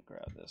 and then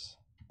grab this,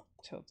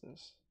 tilt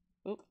this,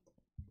 oop.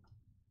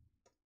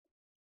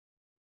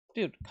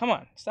 Dude, come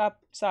on,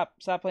 stop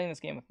playing this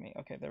game with me.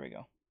 Okay, there we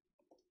go.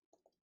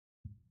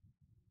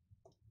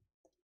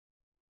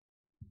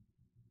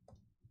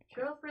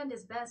 Girlfriend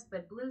is best,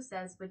 but Blue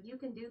says, but you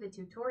can do the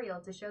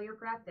tutorial to show your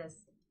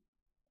practice.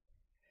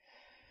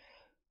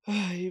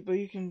 but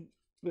you can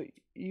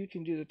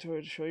do the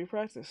tutorial to show your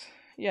practice.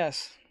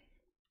 Yes.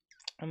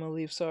 I'm gonna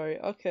leave, sorry.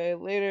 Okay,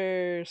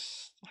 later.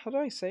 How do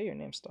I say your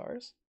name,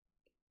 Stars?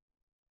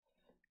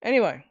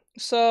 Anyway,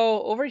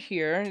 so over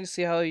here, you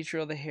see how you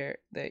drill the hair,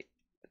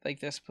 like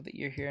this, put the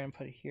ear here and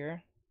put it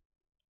here.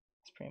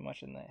 It's pretty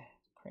much in the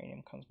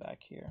cranium, comes back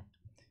here.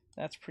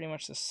 That's pretty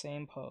much the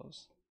same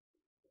pose.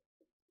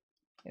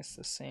 It's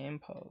the same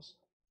pose.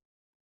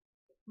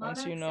 Monarch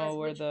once you know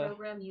where the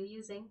program you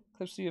using?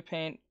 Clip Studio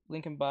Paint,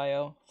 link in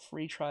bio,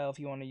 free trial if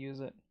you want to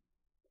use it.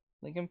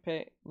 Link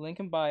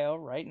in bio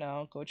right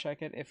now. Go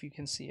check it if you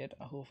can see it.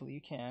 Hopefully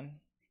you can.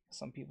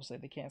 Some people say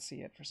they can't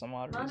see it for some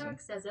odd reason.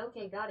 Monarch says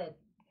okay, got it.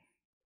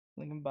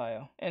 Link in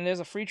bio. And there's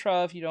a free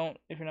trial if you're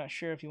not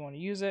sure if you want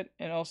to use it.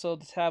 And also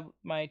the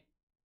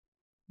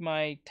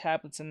my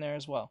tablet's in there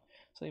as well.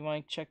 So you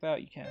want to check that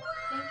out, you can.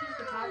 Thank you,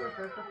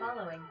 photographer, for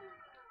following.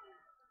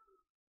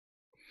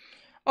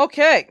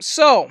 Okay,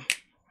 so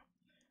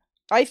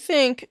I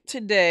think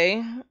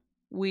today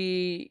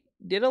we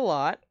did a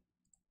lot.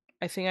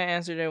 I think I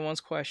answered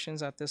everyone's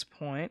questions at this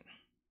point.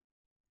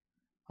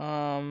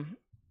 Monarch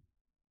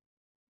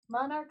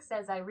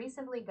says I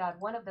recently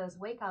got one of those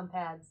Wacom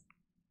pads.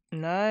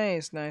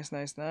 Nice.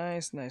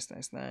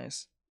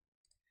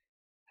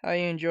 How are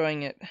you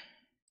enjoying it?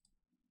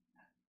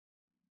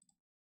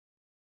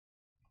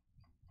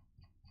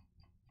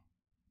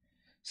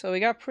 So we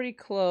got pretty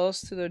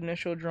close to the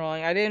initial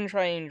drawing. I didn't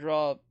try and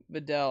draw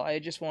Videl. I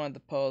just wanted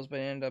the pose, but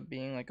it ended up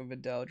being like a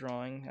Videl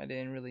drawing. I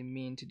didn't really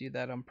mean to do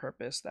that on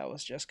purpose. That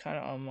was just kind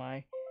of on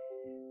my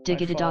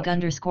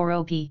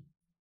Diggity_dog_OP.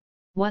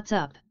 What's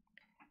up?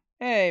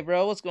 Hey,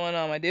 bro, what's going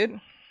on, my dude?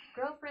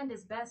 Girlfriend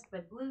is best,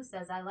 but Blue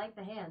says I like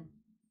the hand.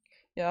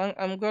 Yeah,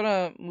 I'm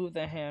gonna move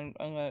the hand.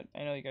 I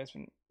know you guys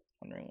been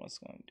wondering what's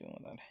going to do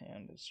with that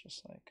hand. It's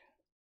just like,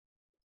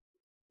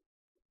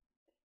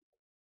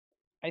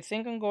 I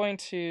think I'm going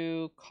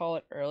to call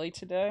it early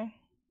today,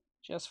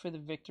 just for the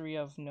victory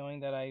of knowing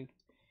that I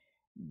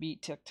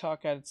beat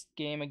TikTok at its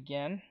game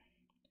again.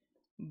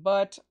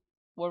 But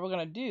what we're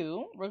going to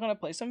do, we're going to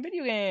play some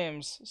video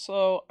games.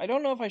 So I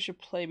don't know if I should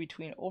play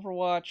between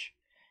Overwatch,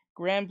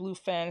 Grand Blue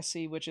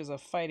Fantasy, which is a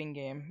fighting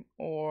game,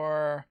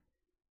 or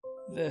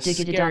the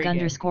scary game.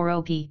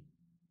 Diggity_dog_OP.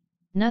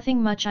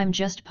 Nothing much, I'm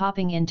just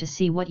popping in to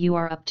see what you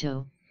are up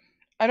to.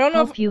 I don't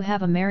know. Hope you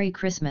have a Merry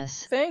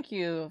Christmas. Thank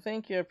you,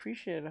 I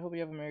appreciate it. I hope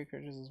you have a Merry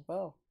Christmas as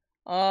well.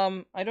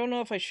 I don't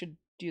know if I should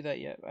do that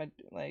yet.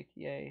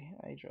 Yay,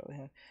 I draw the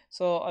hand.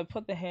 So I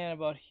put the hand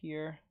about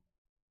here.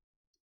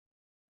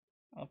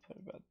 I'll put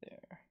it about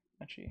there.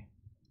 Actually,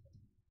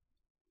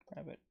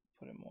 grab it,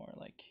 put it more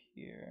like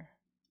here.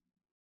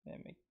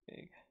 Then make it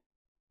big.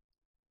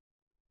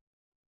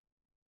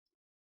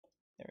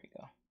 There we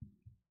go.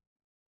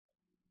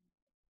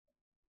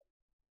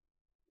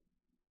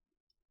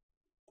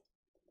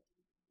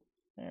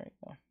 There we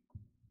go.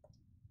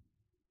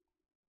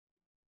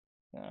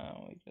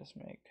 Now we just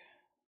make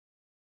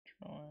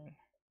drawing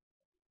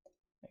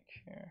like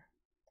here.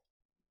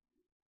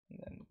 And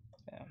then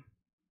bam.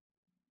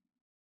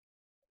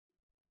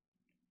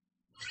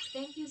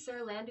 Thank you,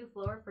 Sir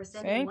Landuflor, for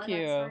sending Thank 1x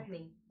you. heard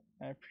me.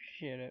 I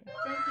appreciate it.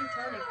 Thank you,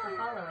 Tonic, for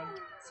following.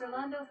 Sir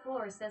Lando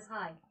Floor says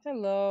hi.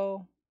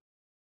 Hello.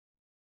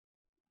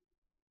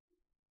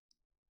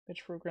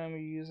 Which program are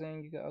you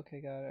using? You got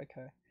okay, got it.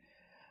 Okay.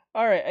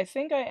 All right. I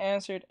think I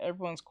answered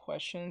everyone's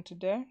question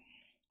today.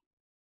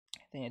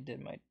 I think I did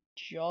my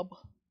job.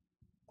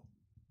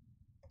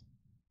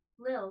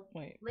 Lil.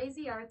 Wait.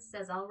 Lazy Arts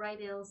says alright,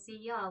 I'll see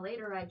y'all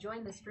later. I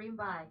joined the stream.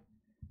 Bye.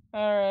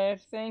 All right.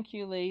 Thank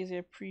you, Lazy.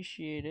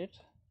 Appreciate it.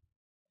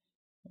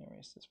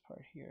 Erase this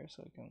part here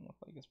so it can look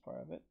like it's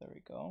part of it. There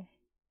we go.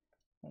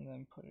 And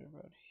then put it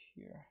right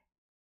here.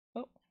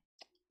 Oh,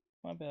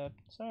 my bad.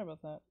 Sorry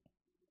about that.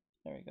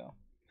 There we go.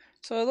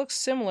 So it looks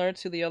similar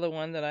to the other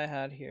one that I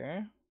had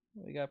here.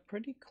 We got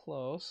pretty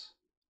close.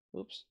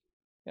 Oops.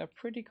 Got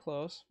pretty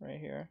close right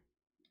here.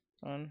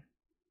 1,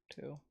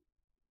 2.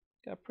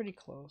 Got pretty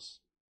close.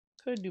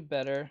 Could do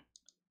better.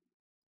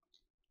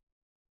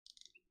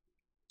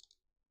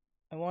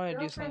 I want to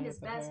do something with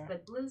the hair. Girlfriend is best,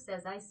 but Blue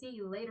says I see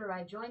you later.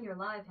 I join your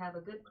live. Have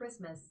a good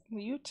Christmas.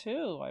 You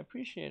too. I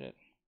appreciate it.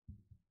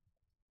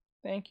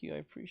 Thank you. I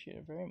appreciate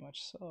it very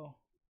much so.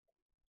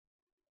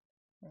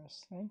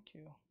 Yes, thank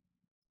you.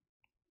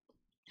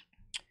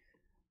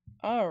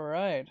 All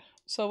right.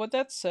 So with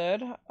that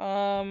said,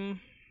 yeah,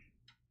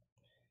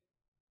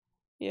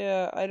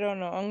 I don't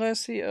know. I'm gonna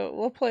see.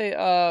 We'll play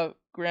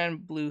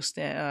Grand Blue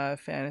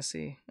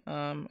Fantasy.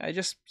 I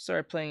just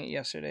started playing it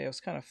yesterday. It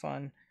was kind of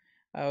fun.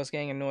 I was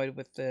getting annoyed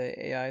with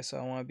the AI, so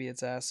I want to beat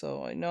its ass.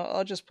 So no,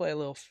 I'll just play a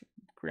little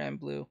Grand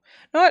Blue.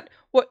 Not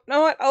what?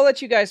 No, what? I'll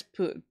let you guys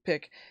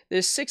pick.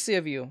 There's 60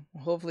 of you.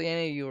 Hopefully,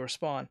 any of you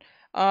respond.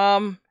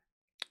 I'll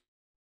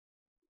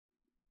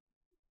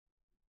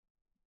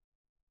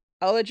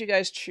let you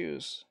guys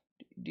choose.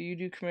 Do you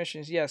do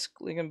commissions? Yes,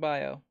 link in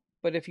bio.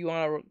 But if you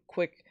want a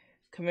quick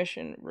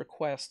commission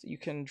request, you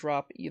can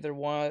drop either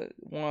one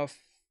of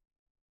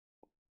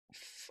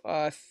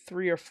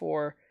 3 or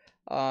 4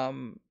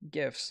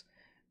 gifts.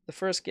 The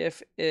first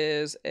gift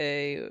is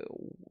a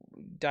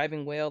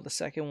diving whale. The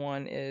second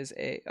one is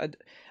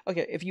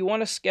okay. If you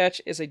want a sketch,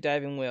 it's a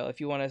diving whale.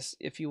 If you want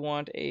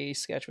a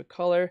sketch with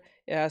color,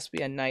 it has to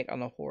be a knight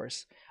on a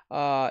horse.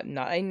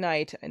 Not a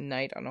knight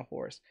on a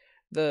horse.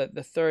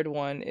 The third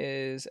one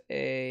is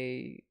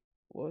a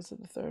what was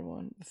it? The third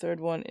one. The third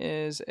one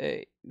is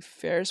a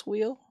Ferris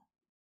wheel.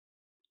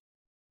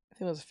 I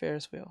think it was a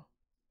Ferris wheel.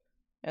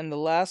 And the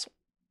last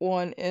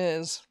one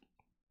is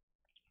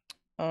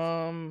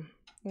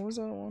what was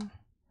that one?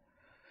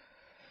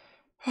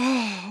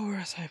 Where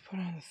is I put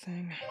on the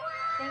thing?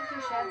 Thank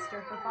you,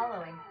 Shadster, for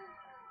following.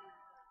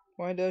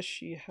 Why does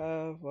she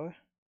have what?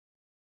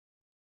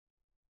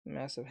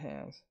 Massive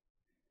hands.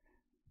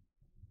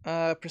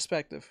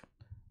 Perspective.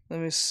 Let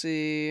me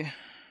see.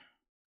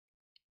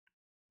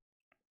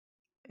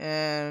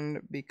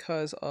 And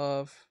because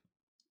of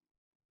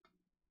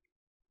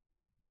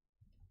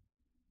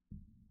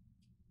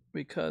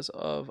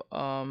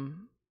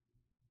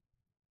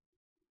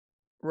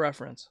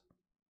reference.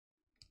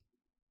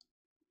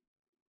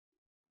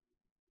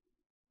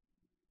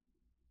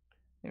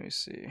 Let me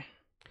see.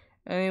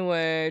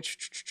 Anyway,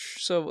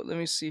 so let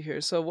me see here.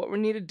 So what we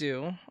need to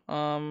do,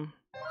 Thank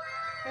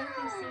you,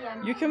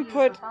 CM. you can for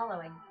put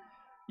following.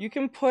 You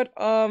can put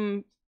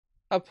a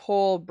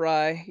poll,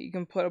 Bri. You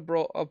can put a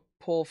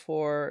poll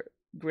for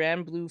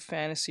Grand Blue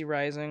Fantasy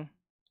Rising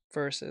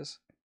versus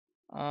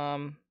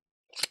Thank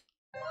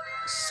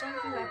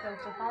you, Echo,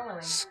 for following.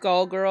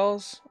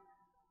 Skullgirls,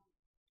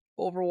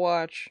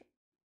 Overwatch,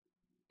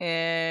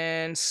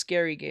 and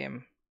Scary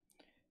Game.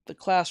 The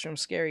Classroom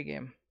Scary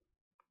Game.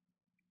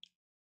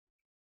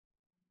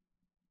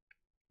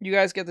 You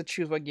guys get to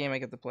choose what game I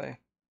get to play.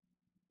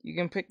 You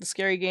can pick the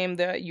Scary Game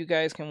that you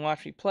guys can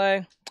watch me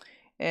play,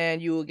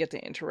 and you will get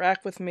to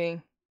interact with me.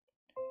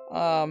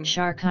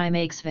 Shark Eye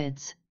makes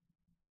vids.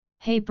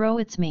 Hey bro,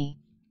 it's me.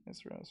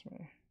 It's me.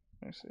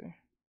 Let me see.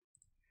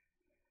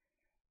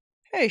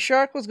 Hey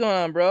Shark, what's going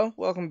on, bro?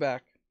 Welcome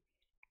back.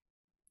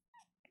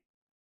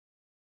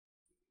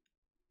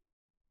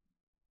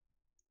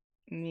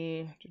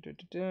 Me.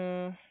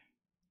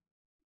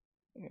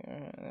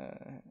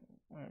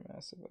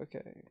 Massive.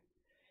 Okay.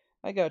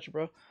 I got you,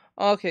 bro.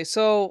 Okay,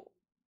 so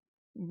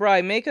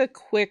Bri, make a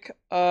quick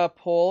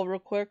poll real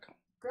quick.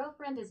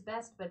 Girlfriend is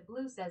best, but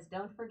Blue says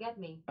don't forget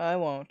me. I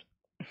won't.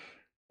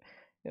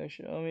 Yo,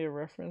 show me a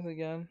reference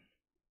again.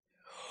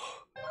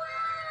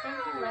 Thank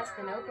you, less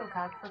than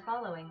Okocock, for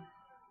following.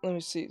 Let me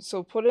see.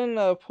 So put in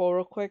a poll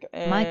real quick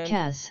and Mike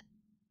Kez.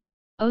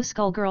 Oh,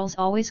 Skullgirls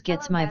always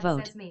gets my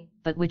vote,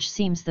 but which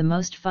seems the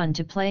most fun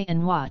to play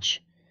and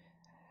watch?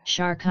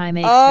 Sharkai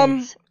makes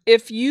vids.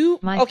 If you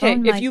My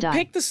phone if might you die.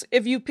 pick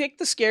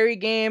the scary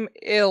game,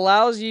 it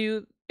allows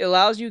you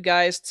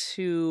guys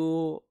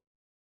to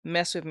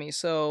mess with me.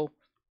 So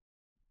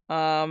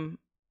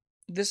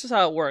this is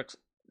how it works.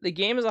 The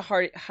game is a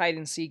hide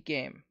and seek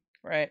game,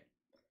 right?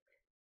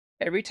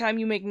 Every time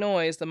you make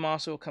noise, the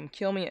monster will come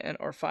kill me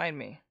or find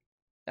me.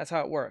 That's how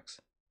it works.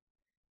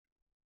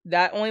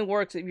 That only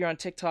works if you're on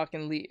TikTok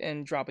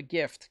and drop a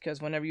gift,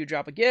 because whenever you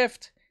drop a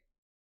gift,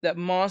 that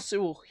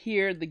monster will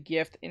hear the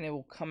gift and it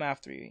will come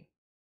after you.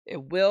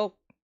 It will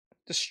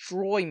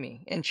destroy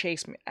me and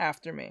chase me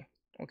after me.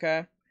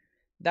 Okay?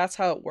 That's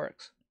how it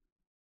works.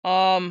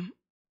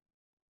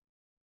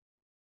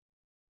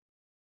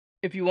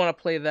 If you want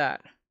to play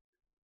that.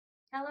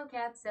 Hello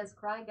Cat says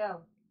cry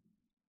go.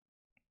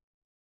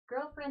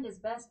 Girlfriend is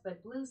best,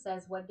 but Blue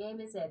says what game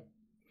is it?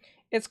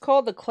 It's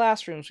called The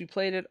Classrooms. We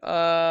played it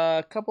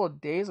a couple of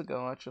days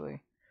ago,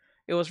 actually.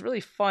 It was really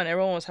fun.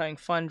 Everyone was having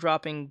fun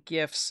dropping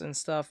gifts and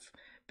stuff.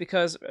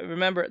 Because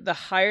remember, the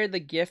higher the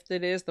gift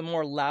it is, the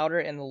more louder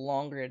and the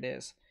longer it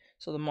is.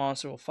 So the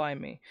monster will find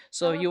me.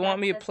 So if you want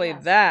me to play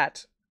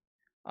that,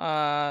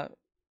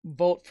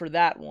 vote for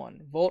that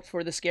one. Vote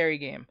for the scary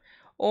game.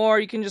 Or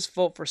you can just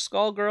vote for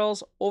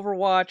Skullgirls,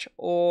 Overwatch,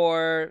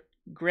 or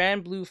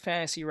Grand Blue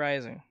Fantasy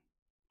Rising.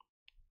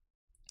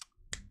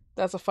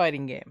 That's a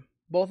fighting game.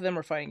 Both of them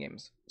are fighting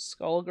games.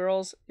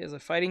 Skullgirls is a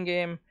fighting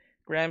game.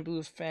 Grand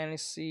Blue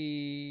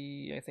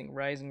Fantasy, I think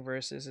Rising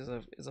Versus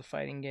is a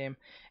fighting game,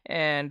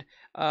 and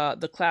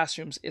The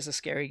Classrooms is a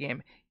scary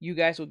game. You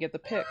guys will get the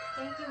pick.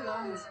 Thank you,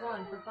 Long the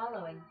Swan, for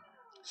following.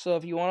 So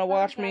if you want to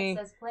watch me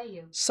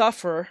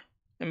suffer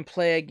and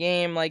play a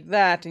game like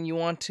that, and you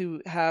want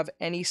to have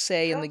any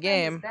say in the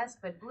game, is best,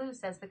 but Blue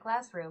says The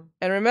Classroom.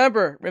 And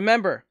remember,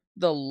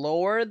 the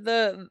lower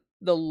the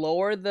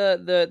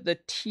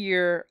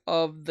tier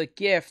of the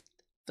gift,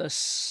 the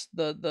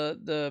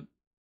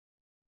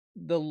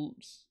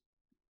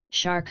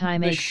Sharkai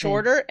makes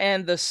shorter vids.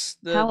 and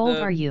the How old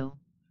are you?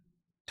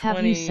 29.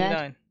 Have you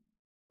said?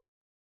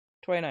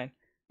 29.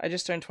 I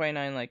just turned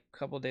 29 like a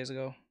couple of days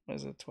ago. What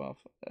is it, 12?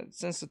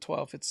 Since the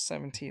 12th, it's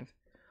 17th.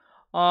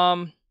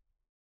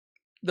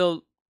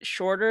 The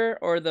shorter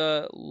or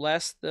the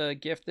less the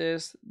gift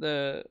is,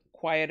 the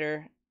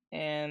quieter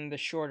and the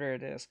shorter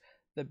it is.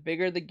 The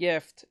bigger the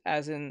gift,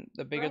 as in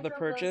the bigger the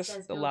purchase,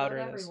 the louder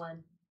it is.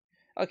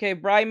 Okay,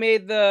 Bri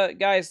made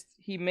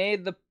he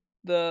made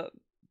the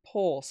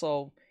poll,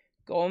 so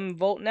go and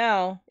vote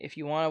now. If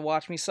you want to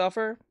watch me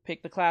suffer,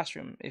 pick The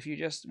Classroom. If you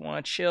just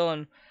want to chill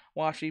and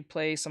watch me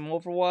play some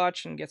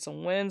Overwatch and get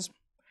some wins,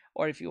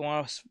 or if you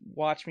want to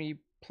watch me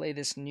play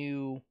this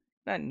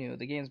not new,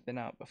 the game's been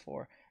out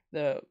before.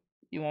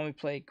 You want me to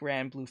play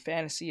Grand Blue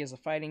Fantasy as a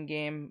fighting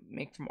game,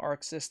 made from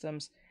Arc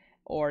Systems,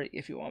 or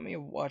if you want me to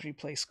watch me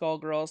play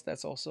Skullgirls,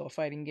 that's also a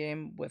fighting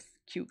game with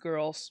cute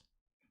girls.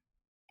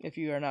 If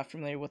you are not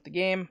familiar with the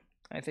game,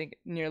 I think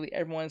nearly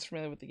everyone is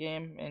familiar with the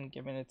game, and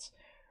given its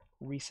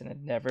recent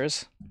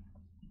endeavors,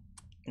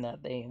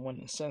 that they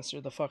wouldn't censor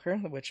the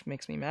fucker, which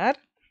makes me mad.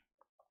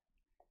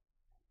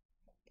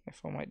 My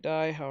phone might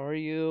die. How are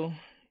you?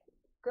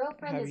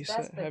 Girlfriend have is you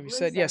best, said? Have you Blue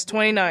said yes?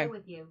 29.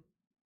 with you.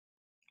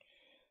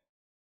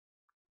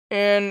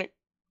 And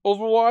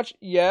Overwatch,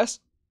 yes.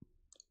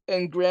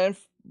 And Grand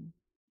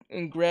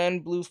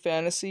Blue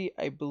Fantasy,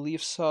 I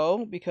believe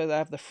so, because I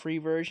have the free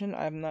version.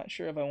 I'm not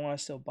sure if I want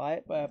to still buy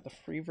it, but I have the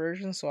free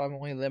version, so I'm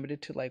only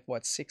limited to like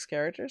 6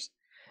 characters.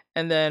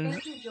 And then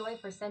thank you, Joy,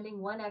 for sending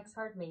 1x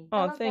heart me.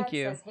 Oh, thank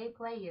you. Says, hey,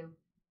 play you.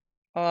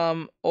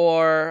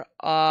 Or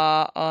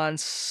on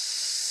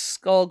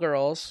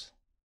Skullgirls.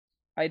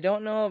 I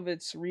don't know if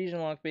it's region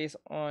lock based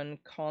on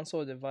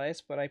console or device,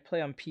 but I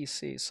play on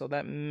PC, so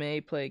that may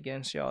play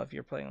against y'all if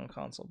you're playing on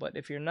console. But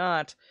if you're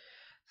not,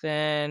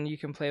 then you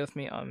can play with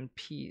me on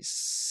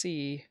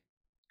PC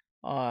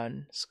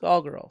on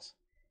Skullgirls.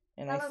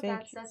 And I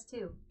think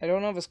I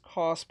don't know if it's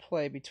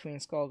cross-play between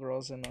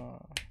Skullgirls and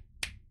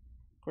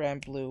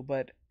Grand Blue,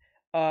 but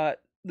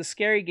the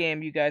scary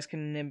game, you guys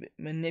can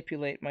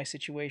manipulate my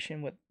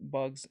situation with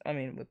but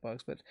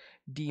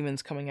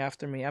demons coming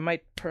after me. I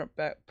might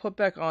put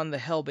back on the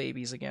Hell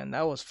Babies again.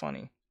 That was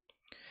funny.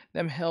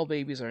 Them Hell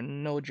Babies are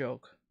no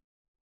joke.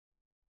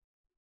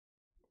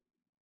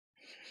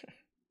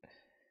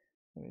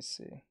 Let me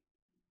see.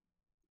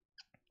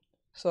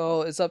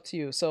 So it's up to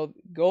you. So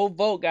go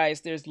vote,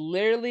 guys. There's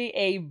literally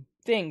a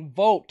thing.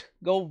 Vote.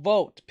 Go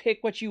vote. Pick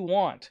what you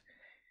want.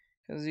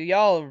 Because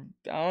y'all,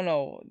 I don't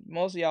know,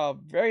 most of y'all are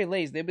very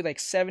lazy. There'll be like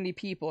 70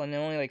 people and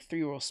then only like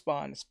 3 will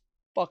respond. It's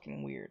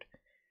fucking weird.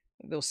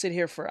 They'll sit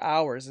here for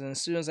hours, and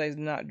as soon as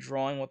I'm not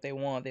drawing what they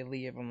want, they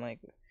leave. I'm like,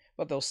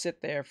 but they'll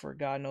sit there for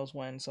God knows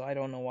when, so I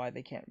don't know why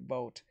they can't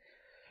vote.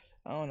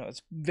 I don't know.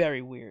 It's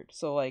very weird.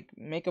 So, like,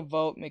 make a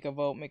vote, make a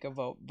vote, make a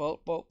vote.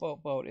 Vote, vote, vote,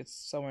 vote. It's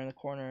somewhere in the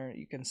corner.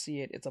 You can see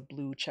it. It's a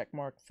blue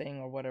checkmark thing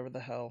or whatever the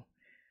hell.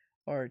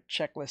 Or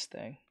checklist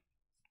thing.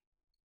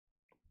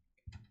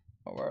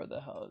 Or wherever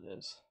the hell it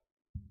is.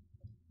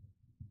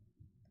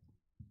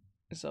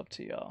 It's up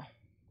to y'all.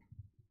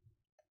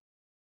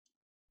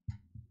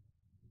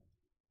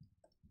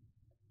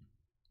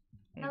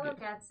 Hello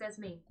Cat says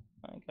me.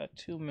 I got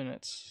 2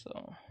 minutes,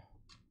 so.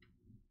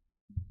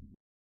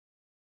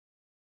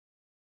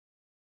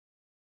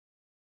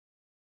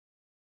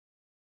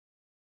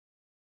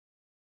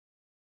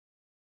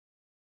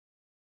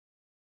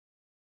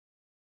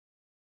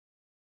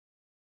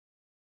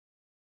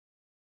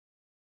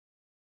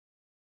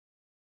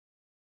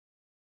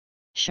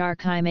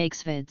 Sharkai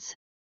makes vids.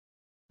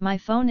 My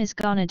phone is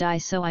gonna die,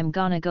 so I'm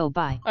gonna go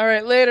bye.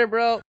 Alright, later,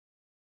 bro.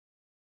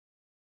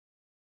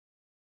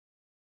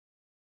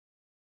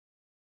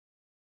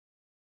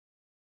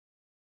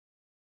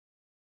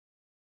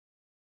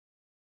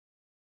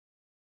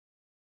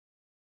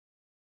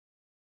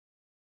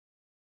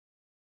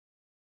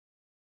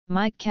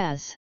 Mike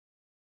Kaz.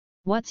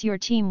 What's your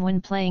team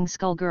when playing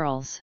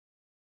Skullgirls?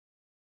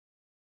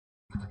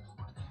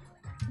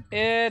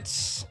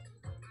 It's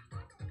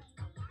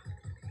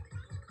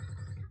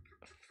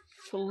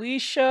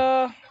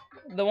Felicia,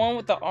 the one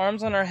with the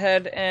arms on her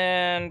head,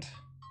 and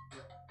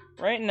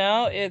right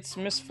now it's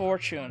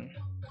Misfortune.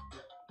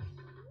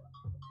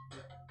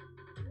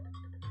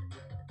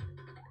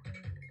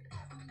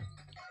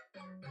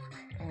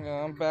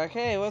 I'm back.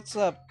 Hey, what's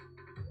up?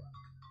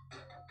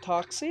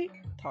 Toxie?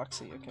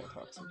 Toxie, okay,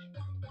 Toxie.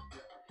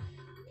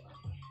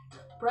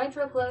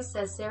 Brightroclose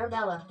says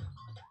Cerebella.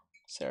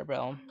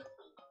 Cerebellum.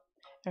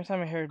 Every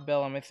time I hear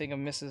Bellum, I think of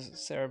Mrs.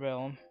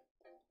 Cerebellum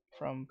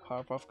from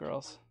Powerpuff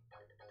Girls.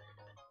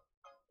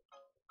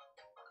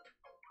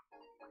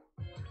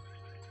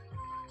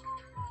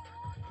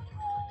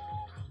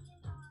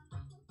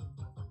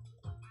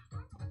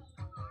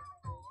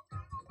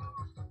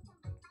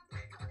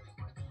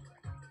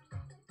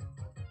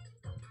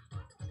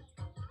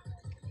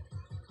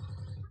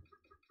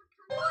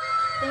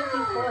 Thank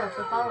you, Cora,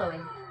 for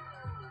following.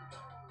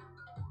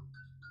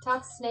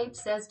 Tox Snape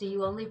says, do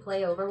you only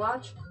play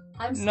Overwatch?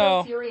 I'm still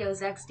No.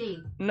 Furios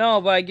XD.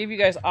 No, but I give you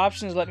guys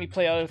options to let me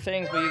play other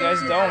things, but you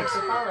guys don't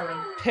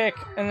pick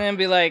and then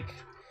be like,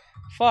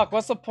 fuck,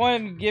 what's the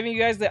point of giving you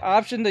guys the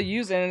option to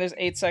use it and there's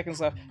 8 seconds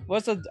left?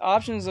 What's the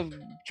options of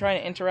trying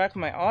to interact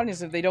with my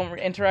audience if they don't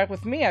interact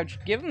with me? I've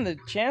give them the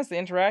chance to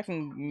interact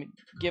and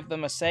give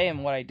them a say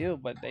in what I do,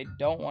 but they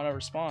don't want to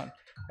respond.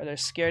 Or they're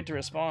scared to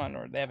respond,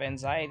 or they have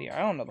anxiety, or I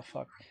don't know the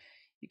fuck.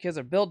 You kids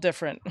are built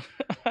different.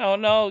 I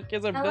don't know,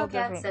 kids are built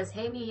different. Hello Cat says,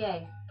 hey me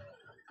yay.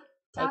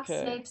 Tox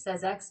Snape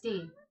says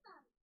XD.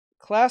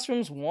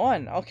 Classrooms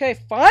 1. Okay,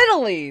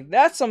 finally!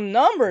 That's some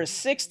numbers.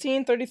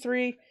 16,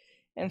 33,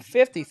 and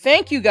 50.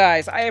 Thank you,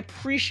 guys. I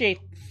appreciate...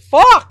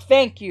 Fuck!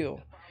 Thank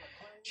you!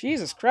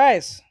 Jesus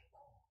Christ.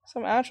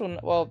 Some actual...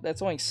 Well,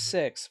 that's only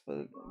 6,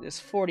 but there's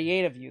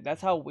 48 of you.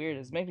 That's how weird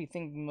it is. It makes me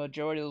think the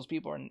majority of those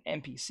people are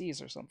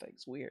NPCs or something.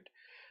 It's weird.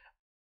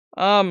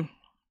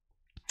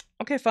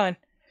 Okay, fine.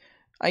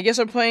 I guess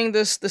I'm playing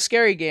the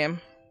scary game.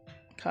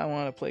 Kinda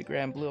want to play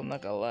Grand Blue, I'm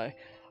not gonna lie.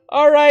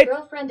 Alright!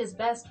 Girlfriend is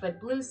best,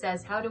 but Blue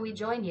says, how do we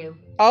join you?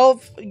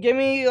 Give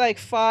me like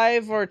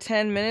 5 or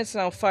 10 minutes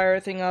and I'll fire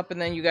everything up and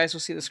then you guys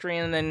will see the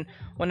screen and then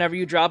whenever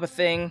you drop a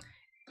thing,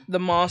 the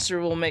monster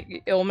will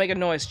make a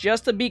noise.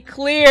 Just to be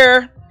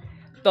clear,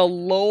 the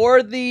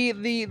lower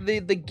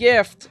the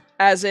gift,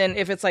 as in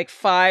if it's like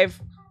 5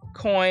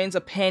 coins,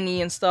 a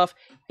penny and stuff,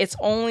 it's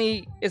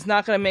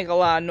not gonna make a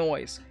lot of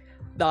noise.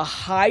 The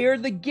higher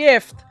the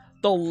gift,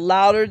 the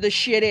louder the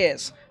shit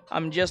is.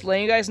 I'm just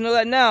letting you guys know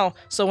that now.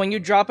 So when you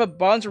drop a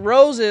bunch of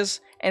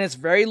roses and it's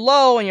very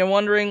low and you're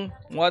wondering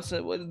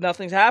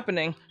nothing's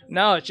happening,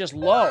 no, it's just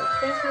low.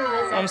 Thank you,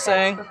 Liz. I'm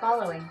saying for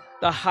following.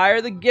 The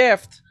higher the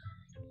gift,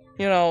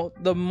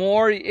 the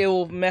more it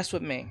will mess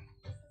with me.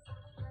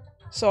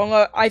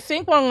 So I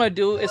think what I'm gonna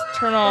do is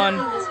turn on.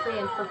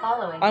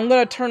 I'm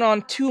gonna turn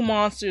on 2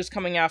 monsters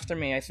coming after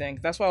me. I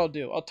think that's what I'll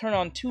do. I'll turn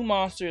on 2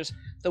 monsters.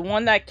 The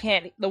one that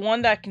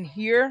can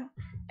hear,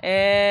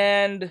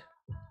 and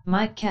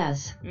Mike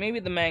Kaz. Maybe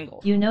the Mangle.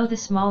 You know, the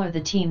smaller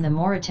the team, the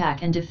more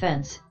attack and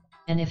defense.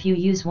 And if you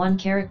use one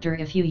character,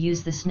 if you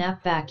use the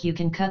snapback, you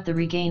can cut the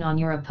regain on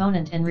your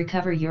opponent and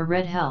recover your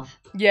red health.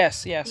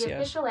 Yes. The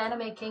official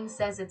Anime King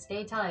says it's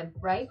daytime,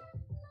 right?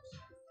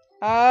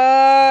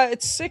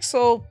 It's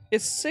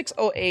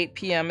 6:08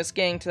 p.m. It's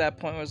getting to that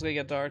point where it's gonna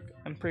get dark.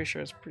 I'm pretty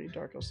sure it's pretty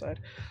dark outside.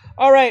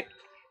 All right.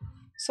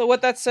 So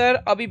with that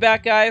said, I'll be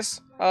back,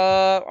 guys.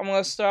 I'm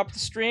gonna start the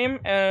stream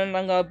and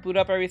I'm gonna boot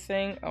up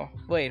everything. Oh,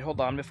 wait,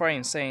 hold on. Before I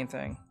even say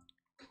anything,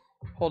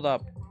 hold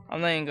up. I'm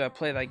not even gonna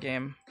play that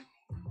game.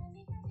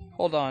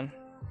 Hold on.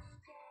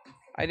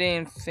 I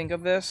didn't even think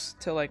of this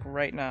till like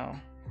right now.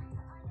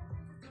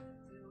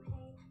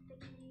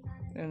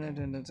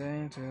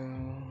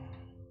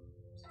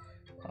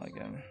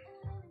 Again.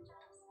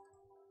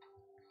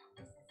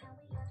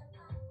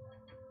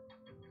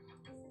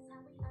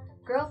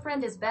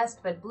 Girlfriend is best,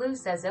 but Blue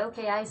says,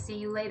 okay, I see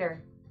you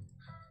later.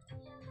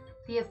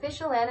 The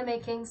official Anime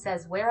King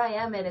says, where I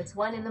am at, it's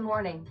 1 in the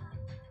morning.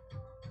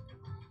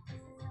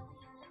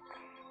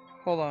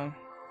 Hold on.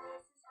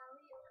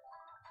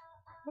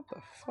 What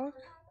the fuck?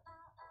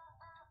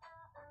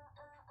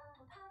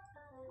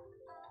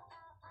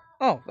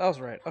 Oh, that was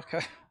right.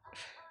 Okay.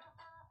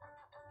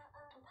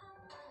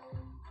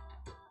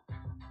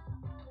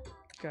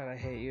 God, I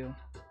hate you.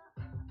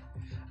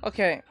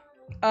 Okay.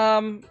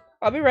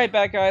 I'll be right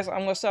back, guys.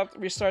 I'm gonna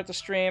restart the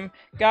stream.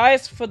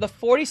 Guys, for the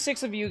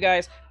 46 of you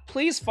guys,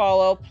 please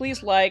follow,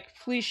 please like,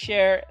 please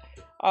share.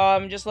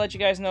 Just to let you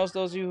guys know,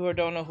 those of you who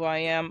don't know who I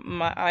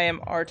am, I am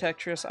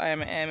Artexrtic. I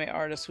am an anime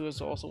artist who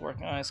is also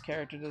working on his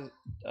character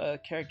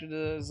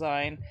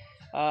design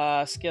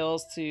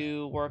skills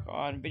to work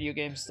on video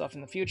game stuff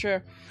in the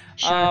future.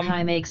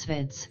 Sharkai makes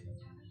vids.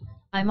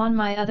 I'm on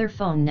my other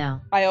phone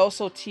now. I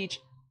also teach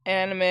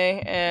anime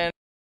and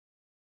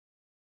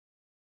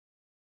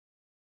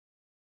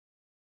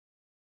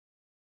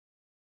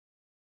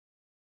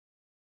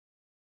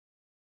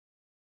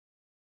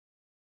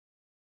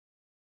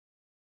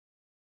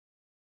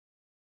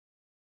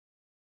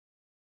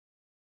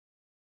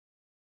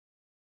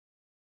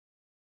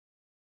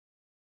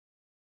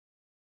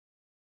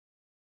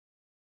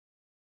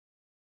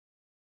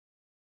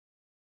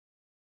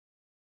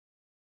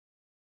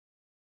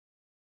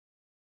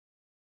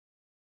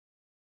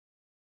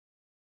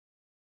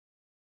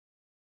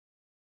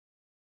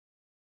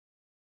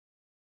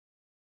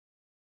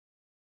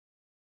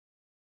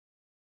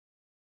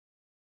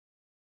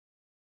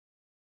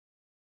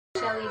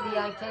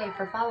ShellyVIK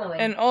for following.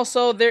 And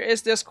also, there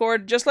is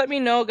Discord. Just let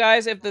me know,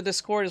 guys, if the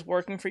Discord is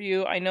working for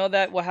you. I know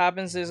that what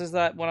happens is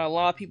that when a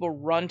lot of people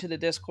run to the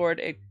Discord,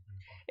 it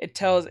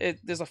tells it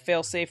there's a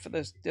failsafe for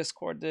this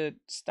Discord to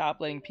stop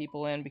letting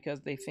people in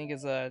because they think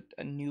it's a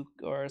nuke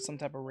or some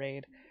type of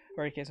raid,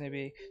 or the case may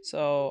be.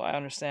 So I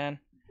understand.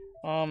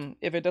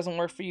 If it doesn't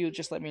work for you,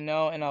 just let me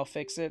know and I'll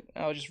fix it.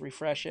 I'll just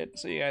refresh it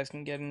so you guys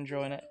can get and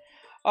join it.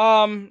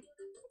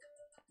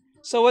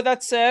 So with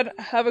that said,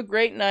 have a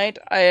great night.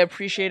 I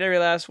appreciate every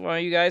last one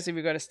of you guys. If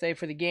you're going to stay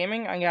for the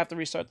gaming, I'm going to have to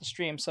restart the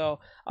stream. So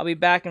I'll be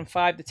back in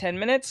 5 to 10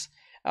 minutes.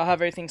 I'll have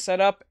everything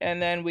set up,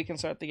 and then we can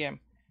start the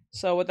game.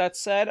 So with that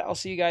said, I'll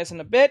see you guys in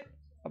a bit.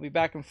 I'll be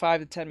back in 5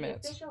 to 10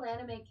 minutes. The official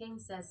Anime King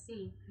says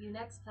see you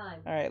next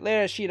time. Alright,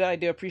 later, Sheeta. I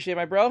do appreciate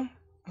my bro.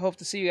 Hope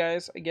to see you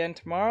guys again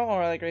tomorrow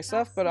or all that great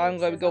stuff. But I'm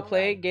going to go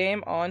play a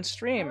game on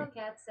stream. Hello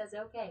Cat says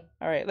okay.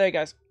 Alright, later,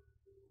 guys.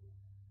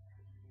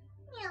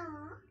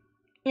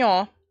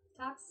 Yeah.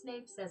 Talk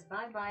Snape says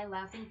bye-bye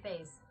laughing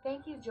face.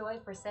 Thank you Joy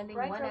for sending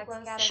Right,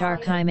 1x cat.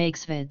 Sharkai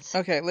makes vids.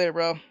 Okay, later,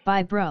 bro.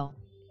 Bye, bro.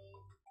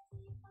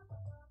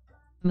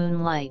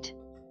 Moonlight.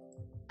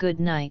 Good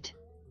night.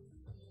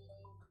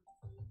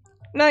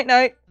 Night,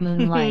 night.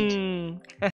 Moonlight.